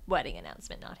wedding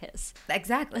announcement, not his.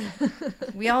 Exactly.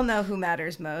 We all know who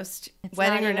matters most. It's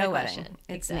wedding not or even a no question. wedding.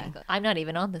 It's exactly. I'm not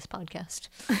even on this podcast.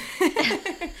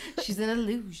 me. She's an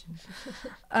illusion.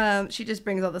 She just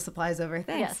brings all the supplies over.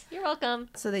 Thanks. Yes, you're welcome.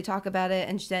 So they talk about it,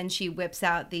 and then she whips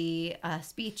out the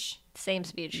speech. Same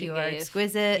speech she You gave. are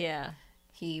exquisite. Yeah.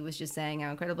 He was just saying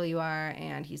how incredible you are,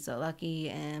 and he's so lucky,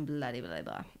 and blah, blah, blah,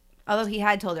 blah. Although he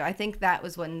had told her, I think that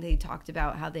was when they talked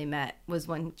about how they met, was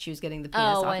when she was getting the penis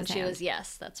off when his she hand. was,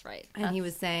 yes, that's right. And he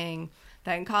was saying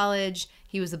that in college,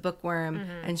 he was a bookworm,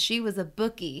 and she was a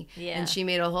bookie. Yeah. And she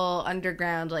made a whole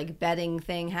underground, like, betting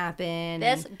thing happen.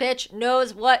 This and bitch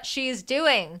knows what she's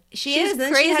doing. she's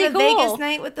crazy she had a cool. Vegas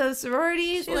night with those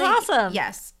sororities. She's awesome.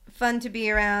 Yes. Fun to be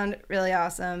around. Really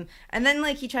awesome. And then,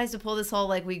 like, he tries to pull this whole,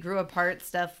 like, we grew apart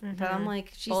stuff. But I'm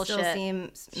like, she Bullshit. still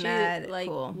seems She, mad like,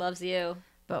 cool. loves you.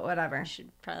 But whatever. Should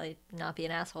probably not be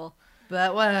an asshole.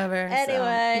 But whatever.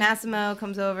 Anyway. So Massimo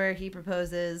comes over. He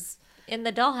proposes. In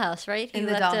the dollhouse, right? In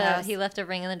the dollhouse. He left a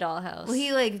ring in the dollhouse. Well,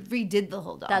 he, like, redid the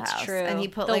whole dollhouse. That's true. And he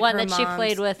put, the like, one her that she mom's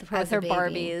played with as her a baby.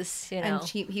 Barbies, you know. And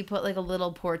he put, like, a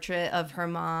little portrait of her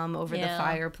mom over the Yeah.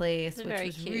 fireplace, It's which very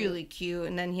was cute. really cute.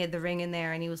 And then he had the ring in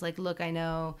there, and he was like, look, I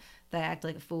know that I act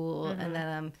like a fool, and then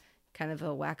I'm kind of a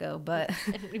wacko, but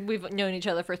We've known each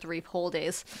other for 3 whole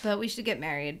days. but we should get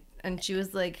married. And she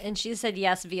was like, And she said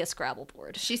yes via Scrabble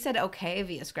board. she said okay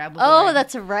via Scrabble Oh, board.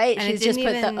 that's right. And it She's just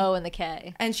didn't put even- the O and the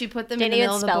K. And she put them Didn't in the even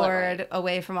middle of the spell it board, right.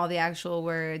 away from all the actual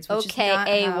words, which is not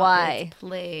O-K-A-Y. how it's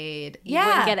played. You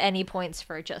wouldn't get any points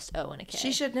for just O and a K.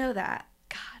 She should know that.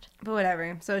 God. But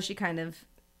whatever. So she kind of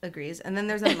agrees. And then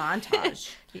there's a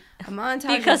montage. A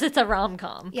montage. Because it's a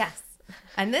rom-com. Yes.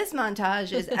 And this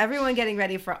montage is everyone getting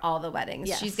ready for all the weddings.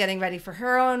 Yes. She's getting ready for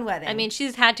her own wedding. I mean,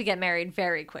 she's had to get married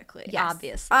very quickly, Yes.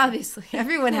 obviously. Obviously.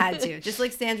 Everyone had to. Just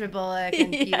like Sandra Bullock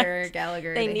and Yes. Peter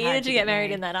Gallagher. They had needed to get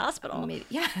married in that hospital.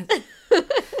 Yeah.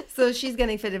 So she's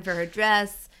getting fitted for her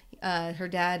dress. Her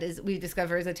dad we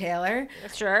discover, is a tailor.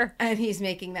 Sure. And he's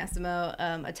making Massimo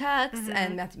a tux. Mm-hmm.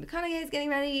 And Matthew McConaughey is getting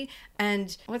ready.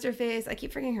 And what's her face? I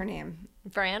keep forgetting her name.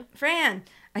 Fran? Fran.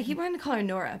 I keep wanting to call her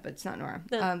Nora, but it's not Nora.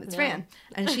 It's No. Fran.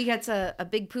 And she gets a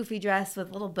big poofy dress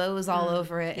with little bows all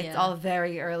over it. It's yeah. all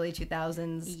very early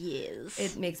 2000s. Yes.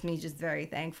 It makes me just very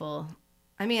thankful.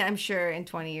 I mean, I'm sure in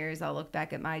 20 years I'll look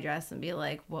back at my dress and be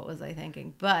like, what was I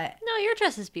thinking? But No, your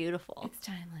dress is beautiful. it's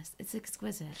timeless. It's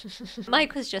exquisite.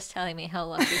 Mike was just telling me how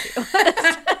lucky he was.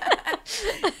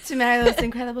 To marry this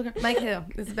incredible girl. Mike who?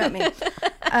 This is about me.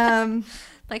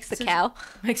 Mike's the cow.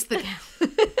 Mike's the cow.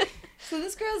 So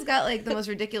this girl's got like the most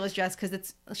ridiculous dress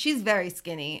because she's very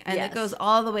skinny and Yes. it goes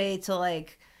all the way to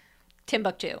like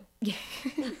Timbuktu.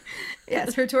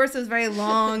 yes, her torso is very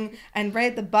long, and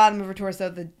right at the bottom of her torso,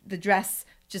 the dress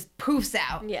just poofs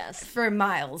out. Yes. For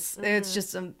miles. It's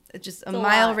just a a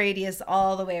mile lot. radius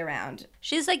all the way around.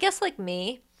 She's, I guess, like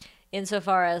me,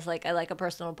 insofar as like I like a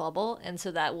personal bubble, and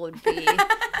so that would be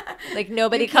like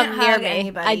nobody You can't come near hug me.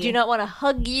 anybody. I do not want to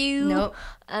hug you. Nope.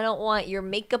 I don't want your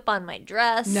makeup on my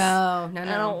dress. No. I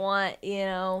don't want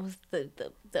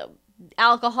the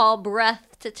alcohol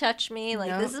breath to touch me.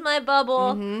 Like, Nope. this is my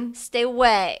bubble. Stay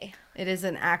away. It is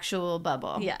an actual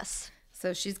bubble. Yes.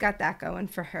 So she's got that going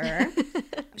for her.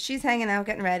 She's hanging out,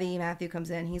 getting ready. Matthew comes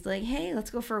in. He's like, hey,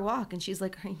 let's go for a walk. And she's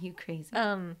like, are you crazy?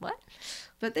 What?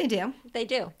 But they do. They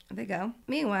do. They go.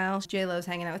 Meanwhile, J-Lo's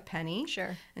hanging out with Penny.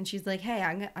 Sure. And she's like, hey,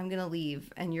 I'm going to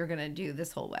leave, and you're going to do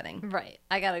this whole wedding. Right.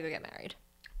 I gotta go get married.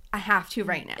 I have to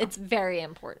right now. It's very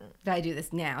important. That I do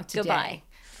this now, today. Goodbye.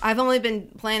 I've only been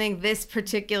planning this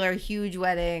particular huge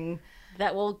wedding.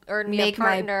 That will earn me a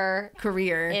partner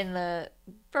career in the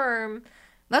firm.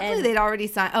 Luckily, they'd already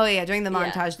signed. Oh, yeah. During the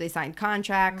montage, they signed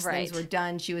contracts. Right. Things were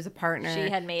done. She was a partner. She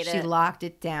had made it. She locked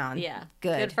it down. Yeah.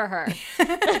 Good for her.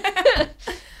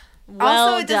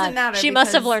 Also, it doesn't matter. She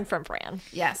must have learned from Fran.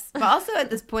 Yes. But also at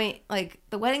this point, like,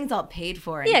 the wedding's all paid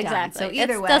for and yeah, done. exactly. So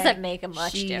either way, it doesn't make a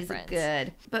much she's difference.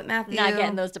 Good. But Matthew... Not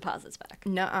getting those deposits back.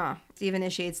 Nuh-uh. Steve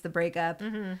initiates the breakup.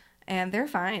 Mm-hmm. And they're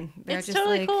fine. They're it's just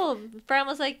totally like, cool. Fran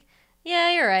was like,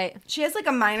 yeah, you're right. She has like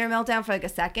a minor meltdown for like a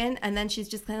second. And then she's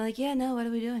just kind of like, yeah, no, what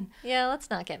are we doing? Yeah, let's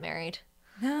not get married.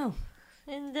 No.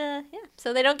 And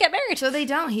so they don't get married. So they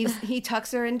don't. He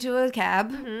tucks her into a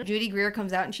cab. Mm-hmm. Judy Greer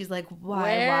comes out and she's like,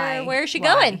 why? Where is she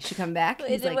going? She come back?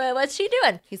 He's like, what's she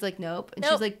doing? He's like, nope. And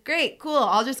she's like, great, cool.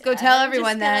 I'll just go tell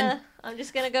everyone then. I'm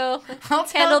just going to go I'll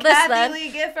handle tell this Kathy then.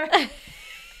 Lee Gifford.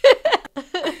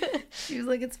 She was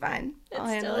like, it's fine. I'll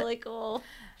handle totally it. Cool.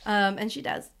 And she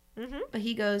does. Mm-hmm. But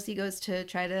he goes to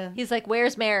try to... He's like,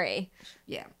 where's Mary?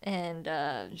 Yeah. And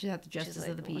she's at the Justice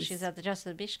of the Peace. Well, she's at the Justice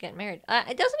of the Peace. She's getting married.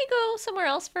 Doesn't he go somewhere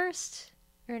else first?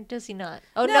 Or does he not?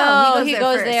 Oh, no, he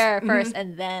goes there first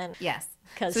and then... Yes.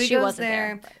 Because so she wasn't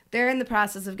there. Right. They're in the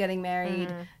process of getting married.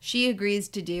 Mm-hmm. She agrees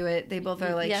to do it. They both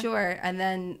are like, sure. And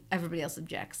then everybody else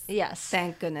objects. Yes.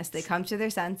 Thank goodness. They come to their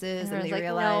senses and they like,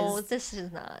 realize... no, this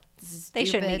is not. They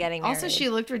shouldn't be getting married. Also, she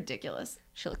looked ridiculous.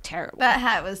 She looked terrible. That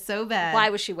hat was so bad. Why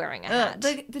was she wearing a hat?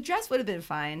 The dress would have been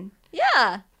fine.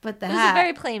 Yeah. But the hat... It was a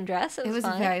very plain dress. It was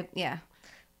fine. Yeah.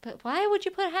 But why would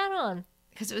you put a hat on?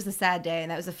 Because it was a sad day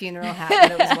and that was a funeral hat,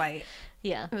 but it was white.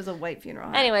 Yeah. It was a white funeral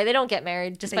hat. Anyway, they don't get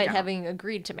married despite having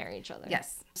agreed to marry each other.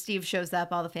 Yes. Steve shows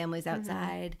up, all the family's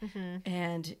outside,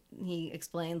 and he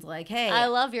explains like, hey. I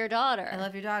love your daughter. I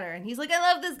love your daughter. And he's like,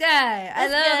 I love this guy. I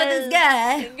love this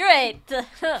guy. Great.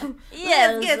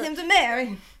 Yes. Let's get him to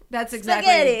marry. That's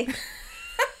exactly. Spaghetti.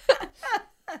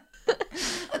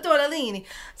 Tortellini.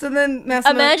 So then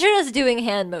Massimo... Imagine us doing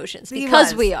hand motions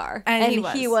because we are. And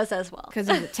he was as well. Because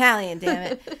he's Italian,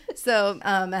 damn it. So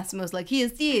Massimo's like, he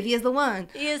is Steve. He is the one.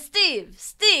 He is Steve.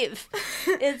 Steve.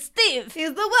 It's Steve.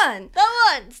 He's the one. The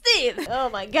one. Steve.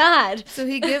 Oh, my God. So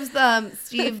he gives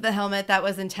Steve the helmet that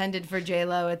was intended for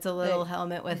J-Lo. It's a little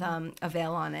helmet with a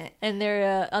veil on it. And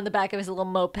they're on the back of his little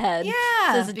moped.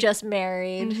 Yeah. This is just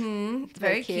married. Mm-hmm. It's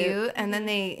very cute. And then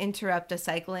they interrupt a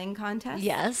cycling contest.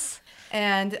 Yes.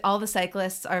 And all the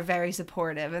cyclists are very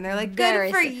supportive. And they're like,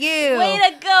 good for you. Way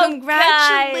to go,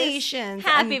 congratulations.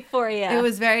 Guys. Happy for you. It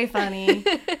was very funny.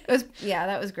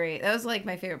 That was great. That was like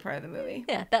my favorite part of the movie.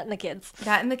 Yeah, that and the kids.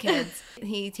 That and the kids.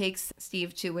 He takes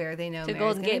Steve to where they know to Mary's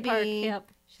Golden Gate Park.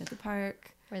 Yep. She's at the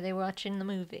park. Where they're watching the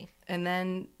movie. And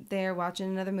then they're watching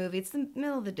another movie. It's the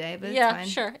middle of the day, but it's fine. Yeah,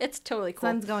 sure. It's totally cool.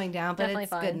 Sun's going down, but it's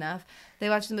good enough. They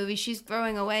watch the movie. She's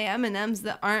throwing away M&Ms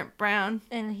that aren't brown.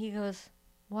 And he goes...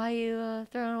 Why are you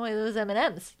throwing away those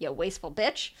M&Ms, you wasteful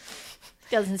bitch?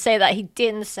 He doesn't say that. He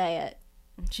didn't say it.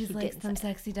 She's like, some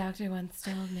sexy doctor once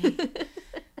told me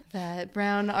that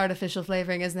brown artificial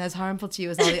flavoring isn't as harmful to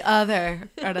you as all the other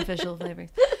artificial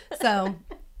flavorings. So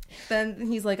then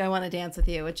he's like, I want to dance with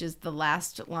you, which is the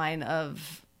last line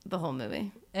of the whole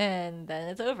movie. And then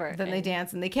it's over. Then they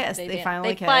dance and they kiss. They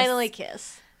finally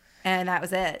kiss. And that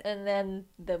was it. And then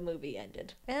the movie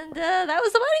ended. And that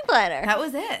was the wedding planner. That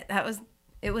was it.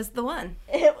 It was the one.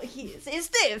 He's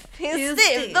Steve. He's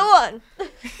Steve, the one.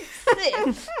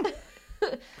 Steve.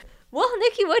 Well,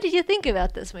 Nikki, what did you think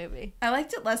about this movie? I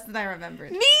liked it less than I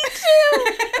remembered. Me too.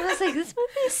 I was like, this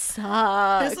movie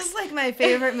sucks. This was like my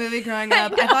favorite movie growing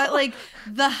up. I thought like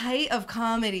the height of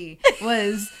comedy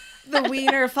was the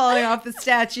wiener falling off the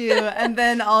statue and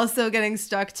then also getting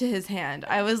stuck to his hand.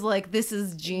 I was like, this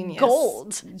is genius.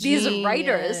 Gold. These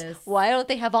writers, why don't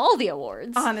they have all the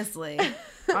awards? Honestly.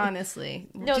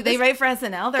 No, Do they write for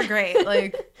SNL? They're great.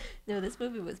 Like, no, this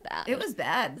movie was bad. It was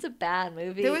bad. It's a bad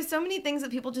movie. There was so many things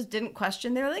that people just didn't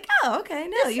question. They were like, oh, okay,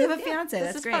 no, you have a fiance.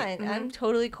 That's great. Fine. Mm-hmm. I'm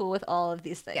totally cool with all of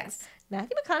these things. Yes.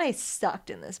 Matthew McConaughey sucked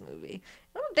in this movie.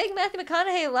 I'm a big Matthew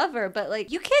McConaughey lover, but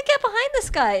like, you can't get behind this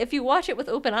guy if you watch it with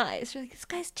open eyes. You're like, this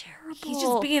guy's terrible. He's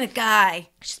just being a guy.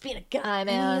 Man.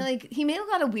 And he made a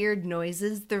lot of weird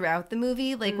noises throughout the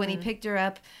movie. Like when he picked her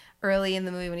up early in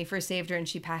the movie when he first saved her and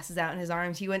she passes out in his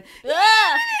arms, he went,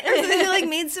 ah! He like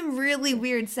made some really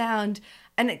weird sound.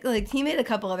 And he made a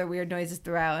couple other weird noises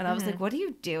throughout. And I was like, what are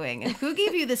you doing? And who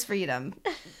gave you this freedom?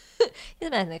 He's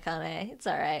Matthew McConaughey. It's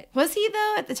all right. Was he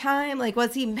though at the time? Like,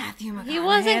 was he Matthew McConaughey? He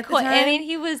wasn't quite. I mean,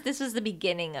 he was. This was the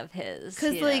beginning of his.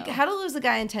 Because like, How to Lose a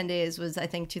Guy in 10 Days was, I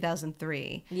think,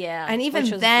 2003. Yeah, and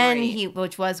even then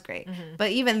which was great. Mm-hmm.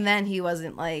 But even then he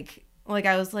wasn't like Like,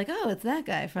 I was like, oh, it's that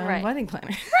guy from Wedding Planner.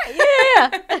 Right, yeah.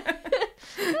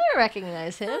 I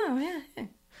recognize him. Oh, yeah.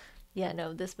 Yeah,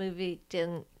 no, this movie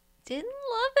didn't love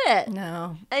it.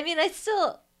 No. I mean,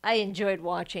 I enjoyed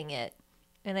watching it,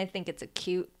 and I think it's a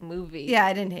cute movie. Yeah,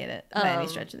 I didn't hate it by any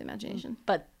stretch of the imagination.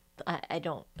 But I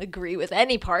don't agree with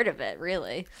any part of it,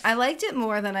 really. I liked it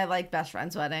more than I liked Best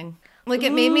Friend's Wedding. Like,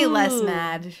 it made me less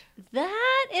mad.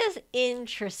 That is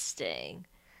interesting.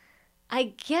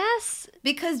 I guess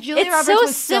because Julia it's Roberts so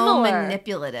was similar. so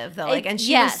manipulative, though. Like, and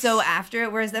she was so after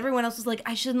it, whereas everyone else was like,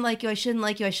 "I shouldn't like you, I shouldn't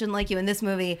like you, I shouldn't like you." In this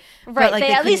movie, right? Like,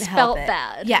 they at least felt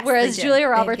bad. Yes, whereas Julia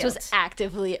Roberts was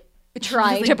actively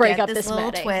trying to break up this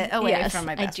wedding. Twit away from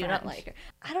my best I do friend. not like her.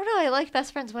 I don't know. I like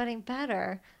Best Friend's Wedding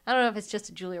better. I don't know if it's just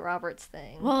a Julia Roberts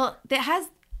thing. Well, it has.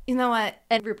 You know what?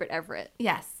 And Rupert Everett.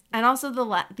 Yes, and also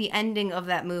the ending of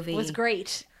that movie was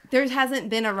great. There hasn't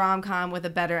been a rom-com with a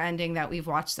better ending that we've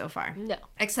watched so far. No.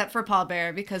 Except for Paul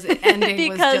Bear, because the ending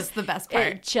was just the best part.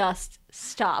 It just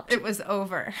stopped. It was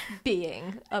over.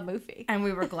 Being a movie. And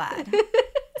we were glad.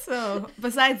 So,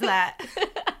 besides that.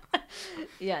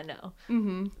 Yeah, no.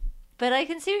 Mm-hmm. But I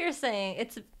can see what you're saying.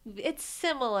 It's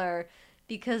similar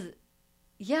because...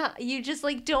 Yeah, you just,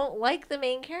 like, don't like the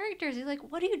main characters. You're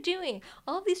like, what are you doing?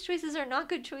 All of these choices are not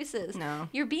good choices. No.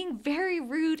 You're being very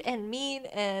rude and mean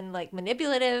and, like,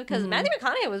 manipulative. Because Matthew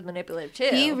McConaughey was manipulative, too.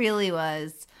 He really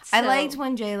was. So, I liked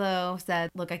when J-Lo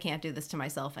said, look, I can't do this to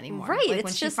myself anymore. Right. Like, it's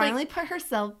when just she finally put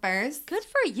herself first. Good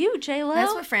for you, J-Lo.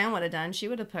 That's what Fran would have done. She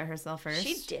would have put herself first.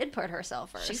 She did put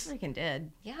herself first. She freaking did.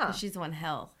 Yeah. She's one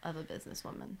hell of a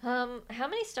businesswoman. How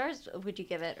many stars would you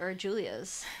give it? Or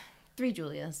Julia's? 3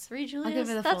 Julias. 3 Julias? I'll give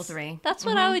it a full 3. That's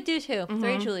what I would do, too.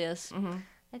 3 Julias.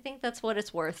 I think that's what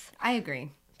it's worth. I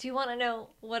agree. Do you want to know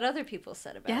what other people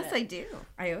said about it? Yes, I do.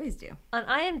 I always do. On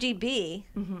IMDb,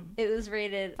 it was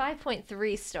rated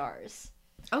 5.3 stars.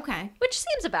 Okay. Which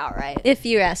seems about right. If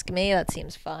you ask me, that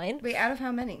seems fine. Wait, out of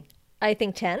how many? I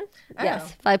think 10. Oh.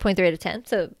 Yes, 5.3 out of 10.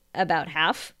 So about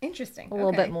half. Interesting. A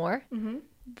little bit more. Mm-hmm.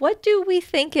 What do we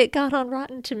think it got on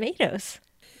Rotten Tomatoes?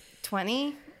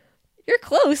 20? You're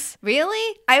close.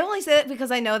 Really? I only say it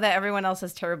because I know that everyone else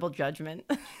has terrible judgment.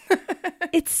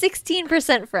 It's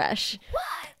 16% fresh. What?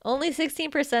 Only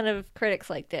 16% of critics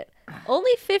liked it.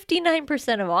 Only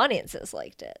 59% of audiences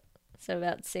liked it. So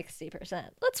about 60%.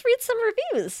 Let's read some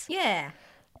reviews. Yeah.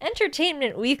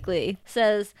 Entertainment Weekly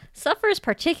says, suffers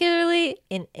particularly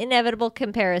in inevitable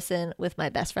comparison with My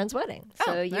Best Friend's Wedding.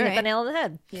 So you hit the nail on the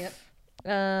head.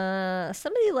 Yep.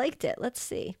 Somebody liked it. Let's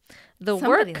see.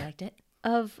 Somebody liked it.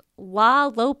 Of La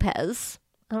Lopez.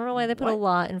 I don't know why they put a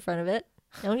La in front of it.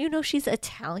 Don't you know she's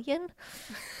Italian?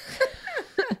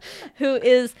 Who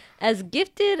is as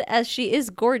gifted as she is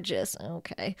gorgeous.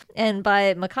 Okay. And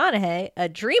by McConaughey, a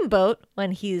dreamboat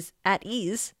when he's at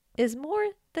ease is more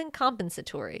than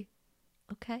compensatory.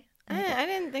 Okay. I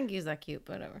didn't think he was that cute,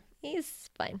 but whatever.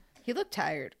 He's fine. He looked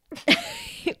tired.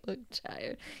 He looked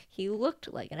tired. He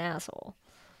looked like an asshole.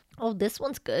 Oh, this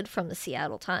one's good from the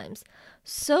Seattle Times.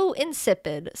 So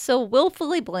insipid, so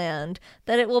willfully bland,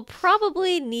 that it will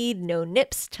probably need no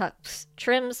nips, tucks,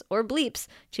 trims, or bleeps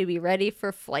to be ready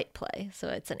for flight play. So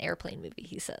it's an airplane movie,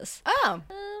 he says. Oh.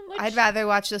 I'd rather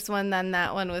watch this one than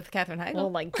that one with Katherine Heigl. Oh,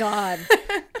 my God.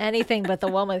 Anything but the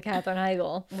one with Katherine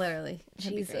Heigl. Literally.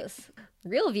 Jesus.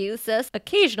 Real View says,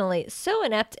 occasionally so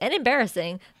inept and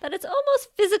embarrassing that it's almost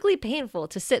physically painful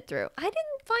to sit through. I didn't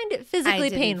find it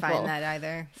physically painful. I didn't find that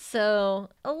either. So,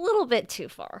 a little bit too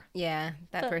far. Yeah,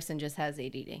 that person just has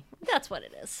ADD. That's what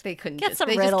it is. They couldn't Get some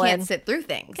they Ritalin. just can't sit through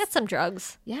things. Get some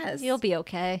drugs. Yes. You'll be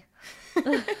okay.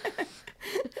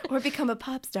 Or become a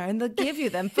pop star and they'll give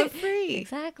you them for free.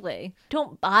 Exactly.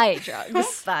 Don't buy drugs.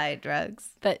 Don't buy drugs.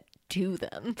 But do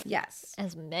them. Yes.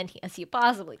 As many as you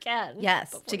possibly can.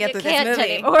 Yes. To get through this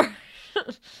movie. Anymore.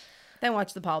 Then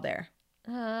watch the Paul Bear.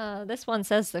 This one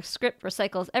says the script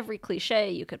recycles every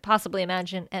cliche you could possibly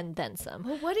imagine and then some.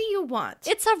 Well, what do you want?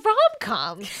 It's a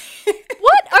rom-com.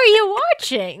 What are you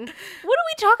watching? What do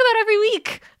we talk about every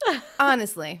week?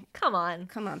 Honestly. Come on.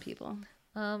 Come on, people.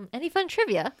 Any fun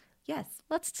trivia? Yes.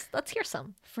 Let's hear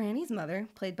some. Franny's mother,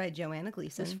 played by Joanna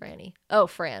Gleason. This is Franny. Oh,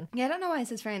 Fran. Yeah, I don't know why it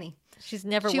says Franny. She was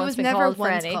once been never called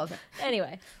once Franny. called.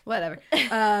 Anyway. Whatever.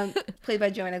 Played by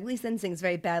Joanna Gleason, sings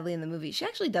very badly in the movie. She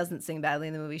actually doesn't sing badly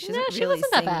in the movie. She doesn't really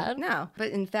wasn't that sing. bad. No,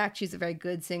 but in fact, she's a very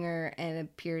good singer and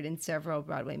appeared in several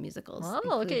Broadway musicals. Oh,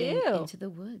 look at including you. Into the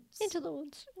Woods. Into the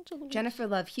Woods. Into the Woods. Jennifer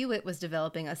Love Hewitt was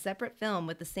developing a separate film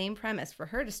with the same premise for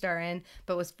her to star in,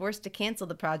 but was forced to cancel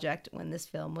the project when this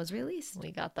film was released.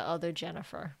 We got the other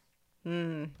Jennifer.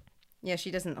 Yeah,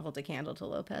 she doesn't hold a candle to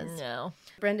Lopez. No.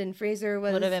 Brendan Fraser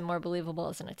was... Would have been more believable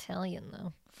as an Italian,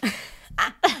 though.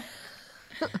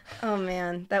 Oh,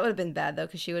 man. That would have been bad, though,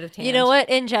 because she would have tanned. You know what?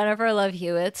 In Jennifer Love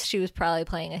Hewitt's, she was probably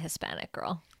playing a Hispanic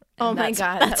girl. Oh, my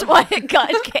God. That's why it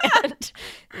got canned.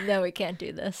 No, we can't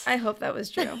do this. I hope that was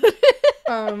true.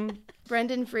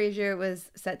 Brendan Fraser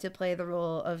was set to play the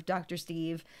role of Dr.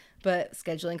 Steve, but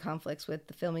scheduling conflicts with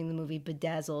filming the movie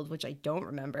Bedazzled, which I don't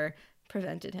remember,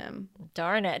 prevented him.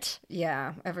 Darn it.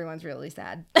 Yeah, everyone's really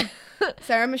sad.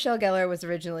 Sarah Michelle Gellar was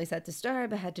originally set to star,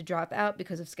 but had to drop out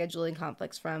because of scheduling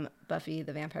conflicts from Buffy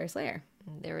the Vampire Slayer.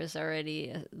 There was already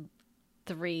a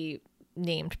 3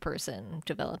 named person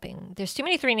developing. There's too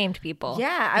many 3 named people.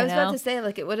 Yeah, I was about to say,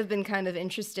 like, it would have been kind of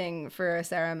interesting for a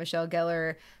Sarah Michelle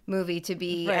Gellar movie to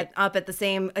be up at the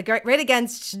same, right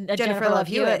against a Jennifer Love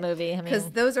Hewitt movie.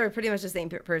 Because those are pretty much the same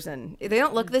person. They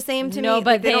don't look the same to me. No,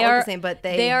 but they don't look the same, but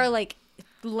they are like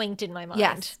linked in my mind.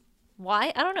 Yes.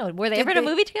 Why? I don't know. Were they ever in a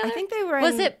movie together? I think they were.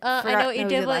 Was it? I Know What You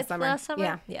Did last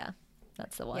summer. Yeah,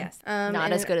 that's the one. Yes.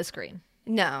 Not as good as Scream.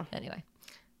 No. Anyway.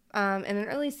 In an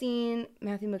early scene,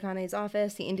 Matthew McConaughey's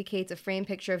office, he indicates a framed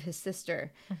picture of his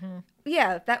sister. Mm-hmm.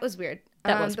 Yeah, that was weird.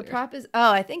 That was the weird. prop is.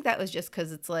 Oh, I think that was just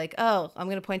because it's like, oh, I'm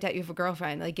going to point out you have a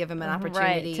girlfriend. Like, give him an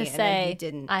opportunity, to and say then he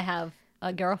didn't. I have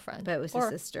a girlfriend, but it was his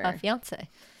sister, a fiance.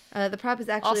 The prop is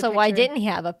actually also. Why didn't he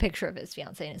have a picture of his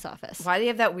fiance in his office? Why do you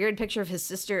have that weird picture of his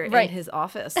sister in his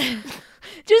office? He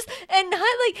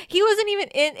wasn't even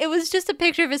in. It was just a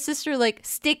picture of his sister like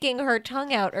sticking her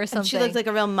tongue out or something. And she looked like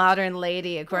a real modern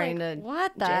lady, according to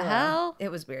what the J-Lo. hell? It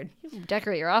was weird. You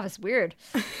decorate your office weird.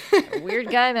 Weird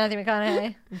guy, Matthew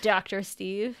McConaughey, Dr.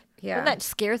 Steve. Yeah, wouldn't that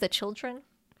scare the children?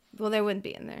 Well, they wouldn't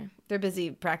be in there. They're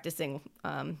busy practicing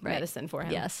medicine for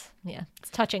him. Yes, yeah, it's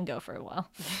touch and go for a while.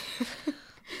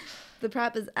 The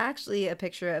prop is actually a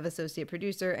picture of associate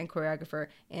producer and choreographer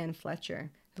Anne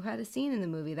Fletcher, who had a scene in the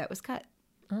movie that was cut.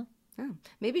 Huh? Oh,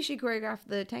 maybe she choreographed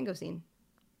the tango scene.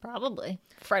 Probably.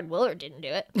 Fred Willard didn't do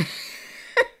it.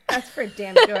 That's for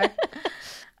damn sure.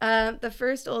 The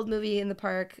first old movie in the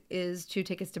park is 2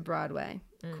 Tickets to Broadway.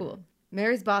 Cool.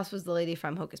 Mary's boss was the lady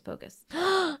from Hocus Pocus.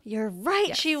 You're right.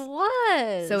 Yes. She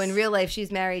was. So in real life,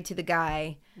 she's married to the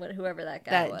guy. Whoever that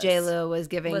guy was. That J-Lo was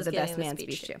giving the best man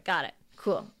speech to. Got it.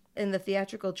 Cool. In the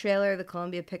theatrical trailer, the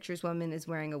Columbia Pictures woman is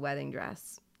wearing a wedding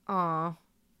dress. Aw.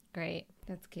 Great.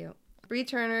 That's cute. Bree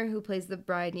Turner, who plays the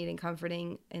bride needing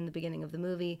comforting in the beginning of the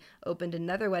movie, opened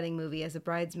another wedding movie as a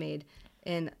bridesmaid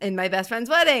in My Best Friend's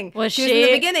Wedding. Was she was in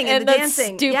the beginning in the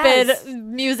dancing. Stupid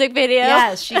music video?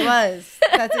 Yes, she was.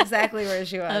 That's exactly where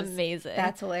she was. Amazing.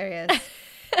 That's hilarious.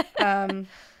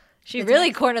 She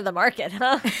really cornered the market,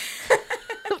 huh?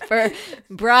 For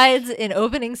brides in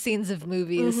opening scenes of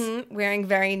movies. Mm-hmm. Wearing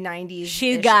very 90s.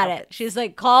 She's got it. She's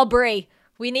like, call Brie.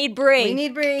 We need Brie. We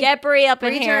need Brie. Get Brie up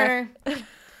Bree in here.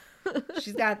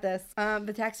 She's got this.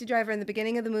 The taxi driver in the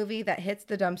beginning of the movie that hits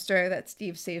the dumpster that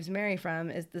Steve saves Mary from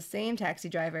is the same taxi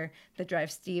driver that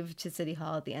drives Steve to City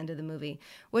Hall at the end of the movie,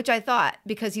 which I thought,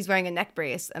 because he's wearing a neck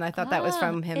brace, and I thought that was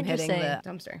from him hitting the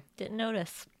dumpster. Didn't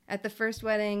notice. At the first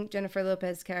wedding, Jennifer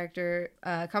Lopez's character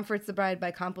comforts the bride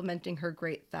by complimenting her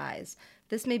great thighs.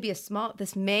 This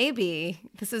is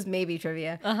maybe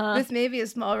trivia. This may be a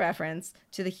small reference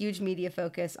to the huge media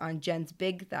focus on Jen's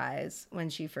big thighs when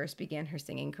she first began her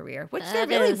singing career, which there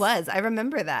really was. I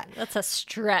remember that. That's a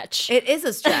stretch. It is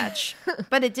a stretch,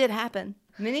 but it did happen.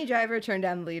 Minnie Driver turned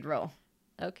down the lead role.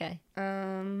 Okay.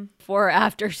 Before or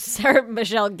after Sarah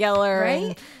Michelle Gellar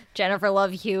and Jennifer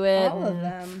Love Hewitt. All of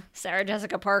them. Sarah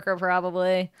Jessica Parker,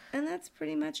 probably. And that's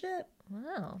pretty much it.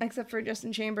 Wow. Except for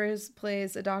Justin Chambers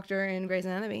plays a doctor in Grey's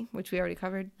Anatomy, which we already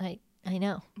covered. I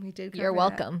know. We did cover You're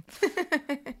welcome.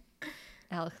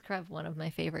 Alex Krev, one of my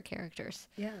favorite characters.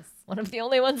 Yes. One of the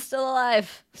only ones still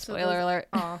alive. Spoiler alert.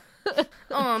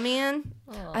 Oh man.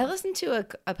 Aww. I listened to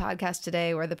a podcast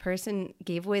today where the person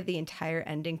gave away the entire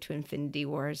ending to Infinity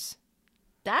Wars.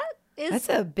 That's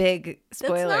a big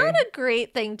spoiler. That's not a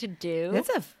great thing to do. That's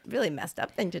a really messed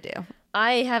up thing to do.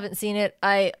 I haven't seen it.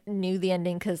 I knew the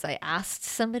ending because I asked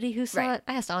somebody who saw it.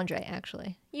 I asked Andre,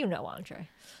 actually. You know Andre.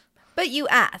 But you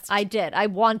asked. I did. I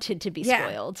wanted to be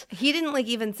spoiled. He didn't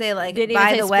even say by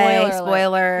the way,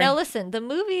 spoiler. Now listen, the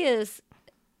movie it's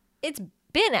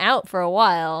been out for a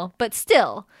while, but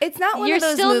still. It's not one of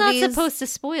those movies. You're still not supposed to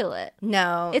spoil it.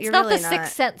 No, it's not the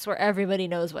Sixth Sense where everybody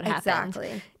knows what happened.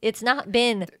 Exactly. It's not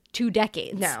been 2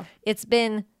 decades. No. It's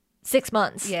been 6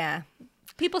 months. Yeah.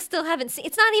 People still haven't seen.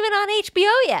 It's not even on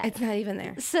HBO yet. It's not even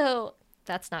there. So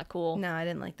that's not cool. No, I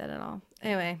didn't like that at all.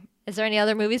 Anyway. Is there any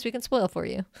other movies we can spoil for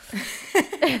you?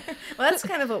 Well, that's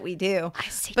kind of what we do. I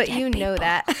see but you know people.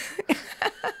 that.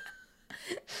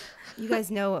 You guys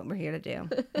know what we're here to do.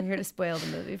 We're here to spoil the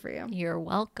movie for you. You're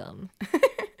welcome.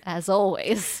 as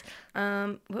always.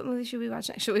 What movie should we watch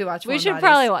next? Should we watch Warm We should Bodies?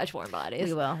 probably watch Warm Bodies.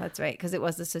 We will. That's right, because it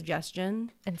was a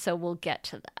suggestion. And so we'll get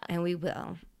to that. And we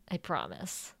will. I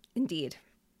promise. Indeed.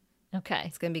 Okay.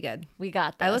 It's going to be good. We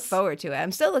got this. I look forward to it.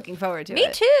 I'm still looking forward to it. Me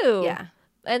too. Yeah.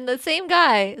 And the same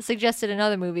guy suggested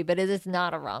another movie, but it is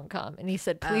not a rom-com. And he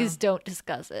said, please don't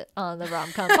discuss it on the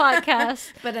rom-com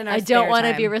podcast. But in our I don't want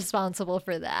to time. be responsible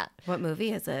for that. What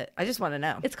movie is it? I just want to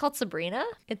know. It's called Sabrina.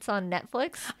 It's on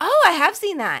Netflix. Oh, I have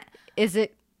seen that. Is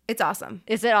it awesome.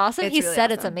 Is it awesome? It's He really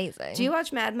said it's awesome. amazing. Do you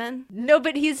watch Mad Men? No,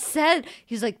 but he's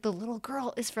like, the little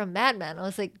girl is from Mad Men. I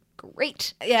was like,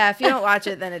 great. Yeah, if you don't watch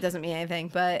it, then it doesn't mean anything.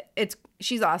 But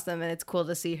she's awesome, and it's cool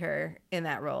to see her in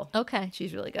that role. Okay.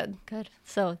 She's really good. Good.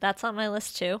 So that's on my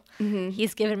list too.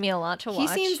 He's given me a lot to watch. He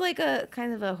seems like a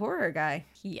kind of a horror guy.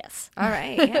 Yes. All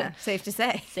right. Yeah. Safe to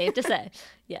say. Safe to say.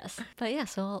 Yes. But yeah,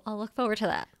 so I'll look forward to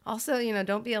that. Also,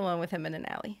 don't be alone with him in an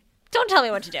alley. Don't tell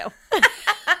me what to do.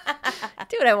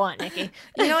 Do what I want, Nikki.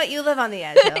 You know what? You live on the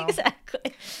edge, though.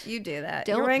 Exactly. You do that.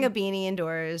 Don't- You're wearing a beanie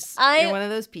indoors. You're one of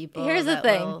those people. Here's the that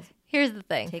thing. will Here's the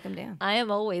thing. Take them down. I am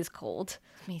always cold.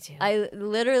 Me too. I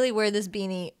literally wear this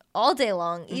beanie all day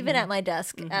long, even at my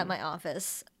desk, at my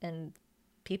office. And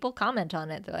people comment on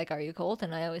it. They're like, are you cold?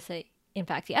 And I always say, in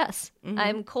fact, yes.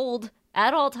 I'm cold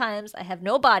at all times. I have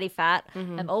no body fat.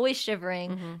 I'm always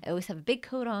shivering. I always have a big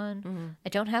coat on. I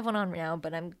don't have one on now,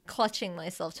 but I'm clutching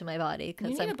myself to my body You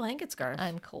because need a blanket scarf.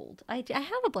 I'm cold. I have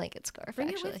a blanket scarf, Bring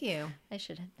actually. it with you. I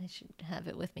should have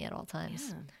it with me at all times.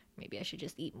 Yeah. Maybe I should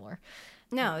just eat more.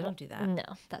 No, don't do that. No,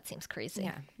 that seems crazy.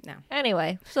 Yeah, no.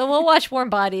 Anyway, so we'll watch Warm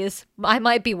Bodies. I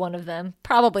might be one of them.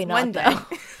 Probably not, One day.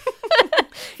 though.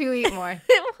 If you eat more.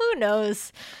 Who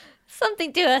knows?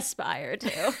 Something to aspire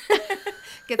to.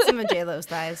 Get some of J-Lo's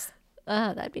thighs.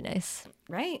 That'd be nice.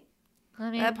 Right? I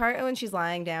mean, That part when she's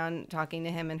lying down talking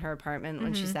to him in her apartment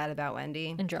when she's sad about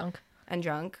Wendy and drunk. and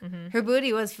drunk. Her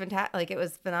booty was fantastic. Like, it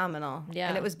was phenomenal. Yeah.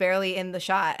 And it was barely in the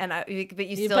shot. And but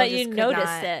you still But just you could noticed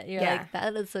not- it. You're yeah. like,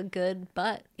 that is a good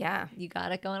butt. Yeah. You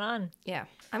got it going on. Yeah.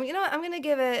 I mean, you know what? I'm going to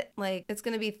give it, it's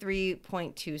going to be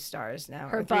 3.2 stars now.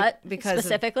 Her or butt, because of-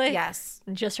 specifically? yes.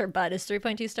 Just her butt is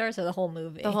 3.2 stars or the whole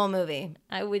movie? The whole movie.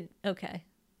 I would, okay.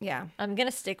 Yeah. I'm going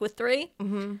to stick with 3.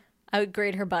 Mm-hmm. I would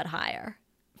grade her butt higher.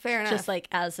 Fair enough. Just like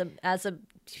as a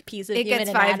piece of It human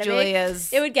gets 5 anatomy.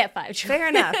 Julias. It would get 5 Julias. Fair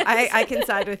enough. I can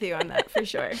side with you on that for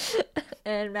sure.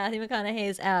 And Matthew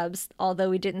McConaughey's abs, although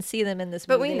we didn't see them in this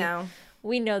But movie. we know.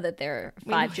 We know that they're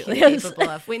We know 5 what he's Julias. capable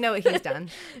of. We know what he's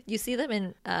done. You see them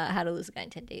in How to Lose a Guy in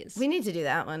 10 Days. We need to do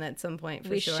that one at some point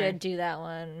for We sure. should do that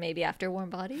one maybe after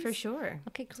Warm Bodies. For sure.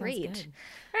 Okay, Sounds great. good.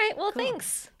 All right, well,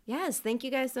 thanks. Yes, thank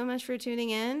you guys so much for tuning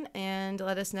in, and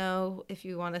let us know if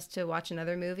you want us to watch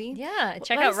another movie. Yeah,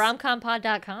 check let out us-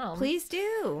 romcompod.com. Please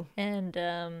do. And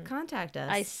Contact us.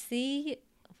 I see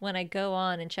when I go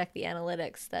on and check the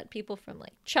analytics that people from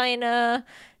like China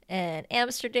and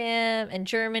Amsterdam and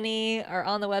Germany are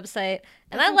on the website.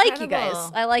 And That's I like you incredible.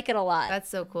 guys. I like it a lot. That's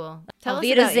so cool. Tell us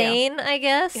Alvida about you. Zane, I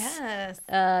guess. Yes.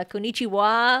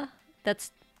 Konnichiwa.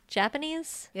 That's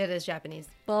Japanese. Yeah, it is Japanese.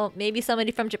 Well, maybe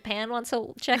somebody from Japan wants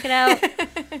to check it out.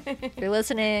 If you're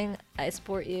listening, I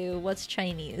support you. What's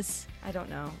Chinese? I don't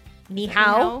know. Ni it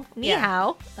hao. ni Ni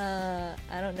hao? hao.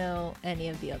 I don't know any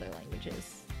of the other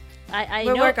languages. I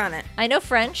We'll know, work on it. I know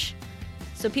French.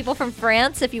 So people from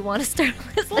France, if you want to start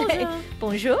listening,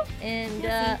 Bonjour. bonjour.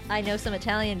 And I know some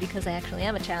Italian because I actually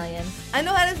am Italian. I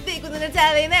know how to speak with an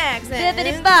Italian accent.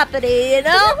 Bippity boppity, you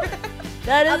know?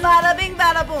 That A is bada bing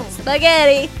bada boom.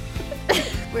 spaghetti.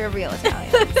 We're real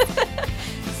Italians.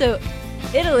 So,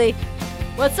 Italy,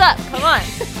 what's up? Come on.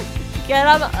 Get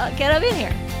up in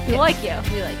here. We like you.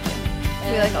 We like you.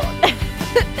 And We like all of you.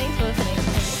 thanks for listening.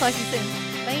 We'll talk to you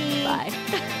soon. Bye.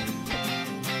 Bye.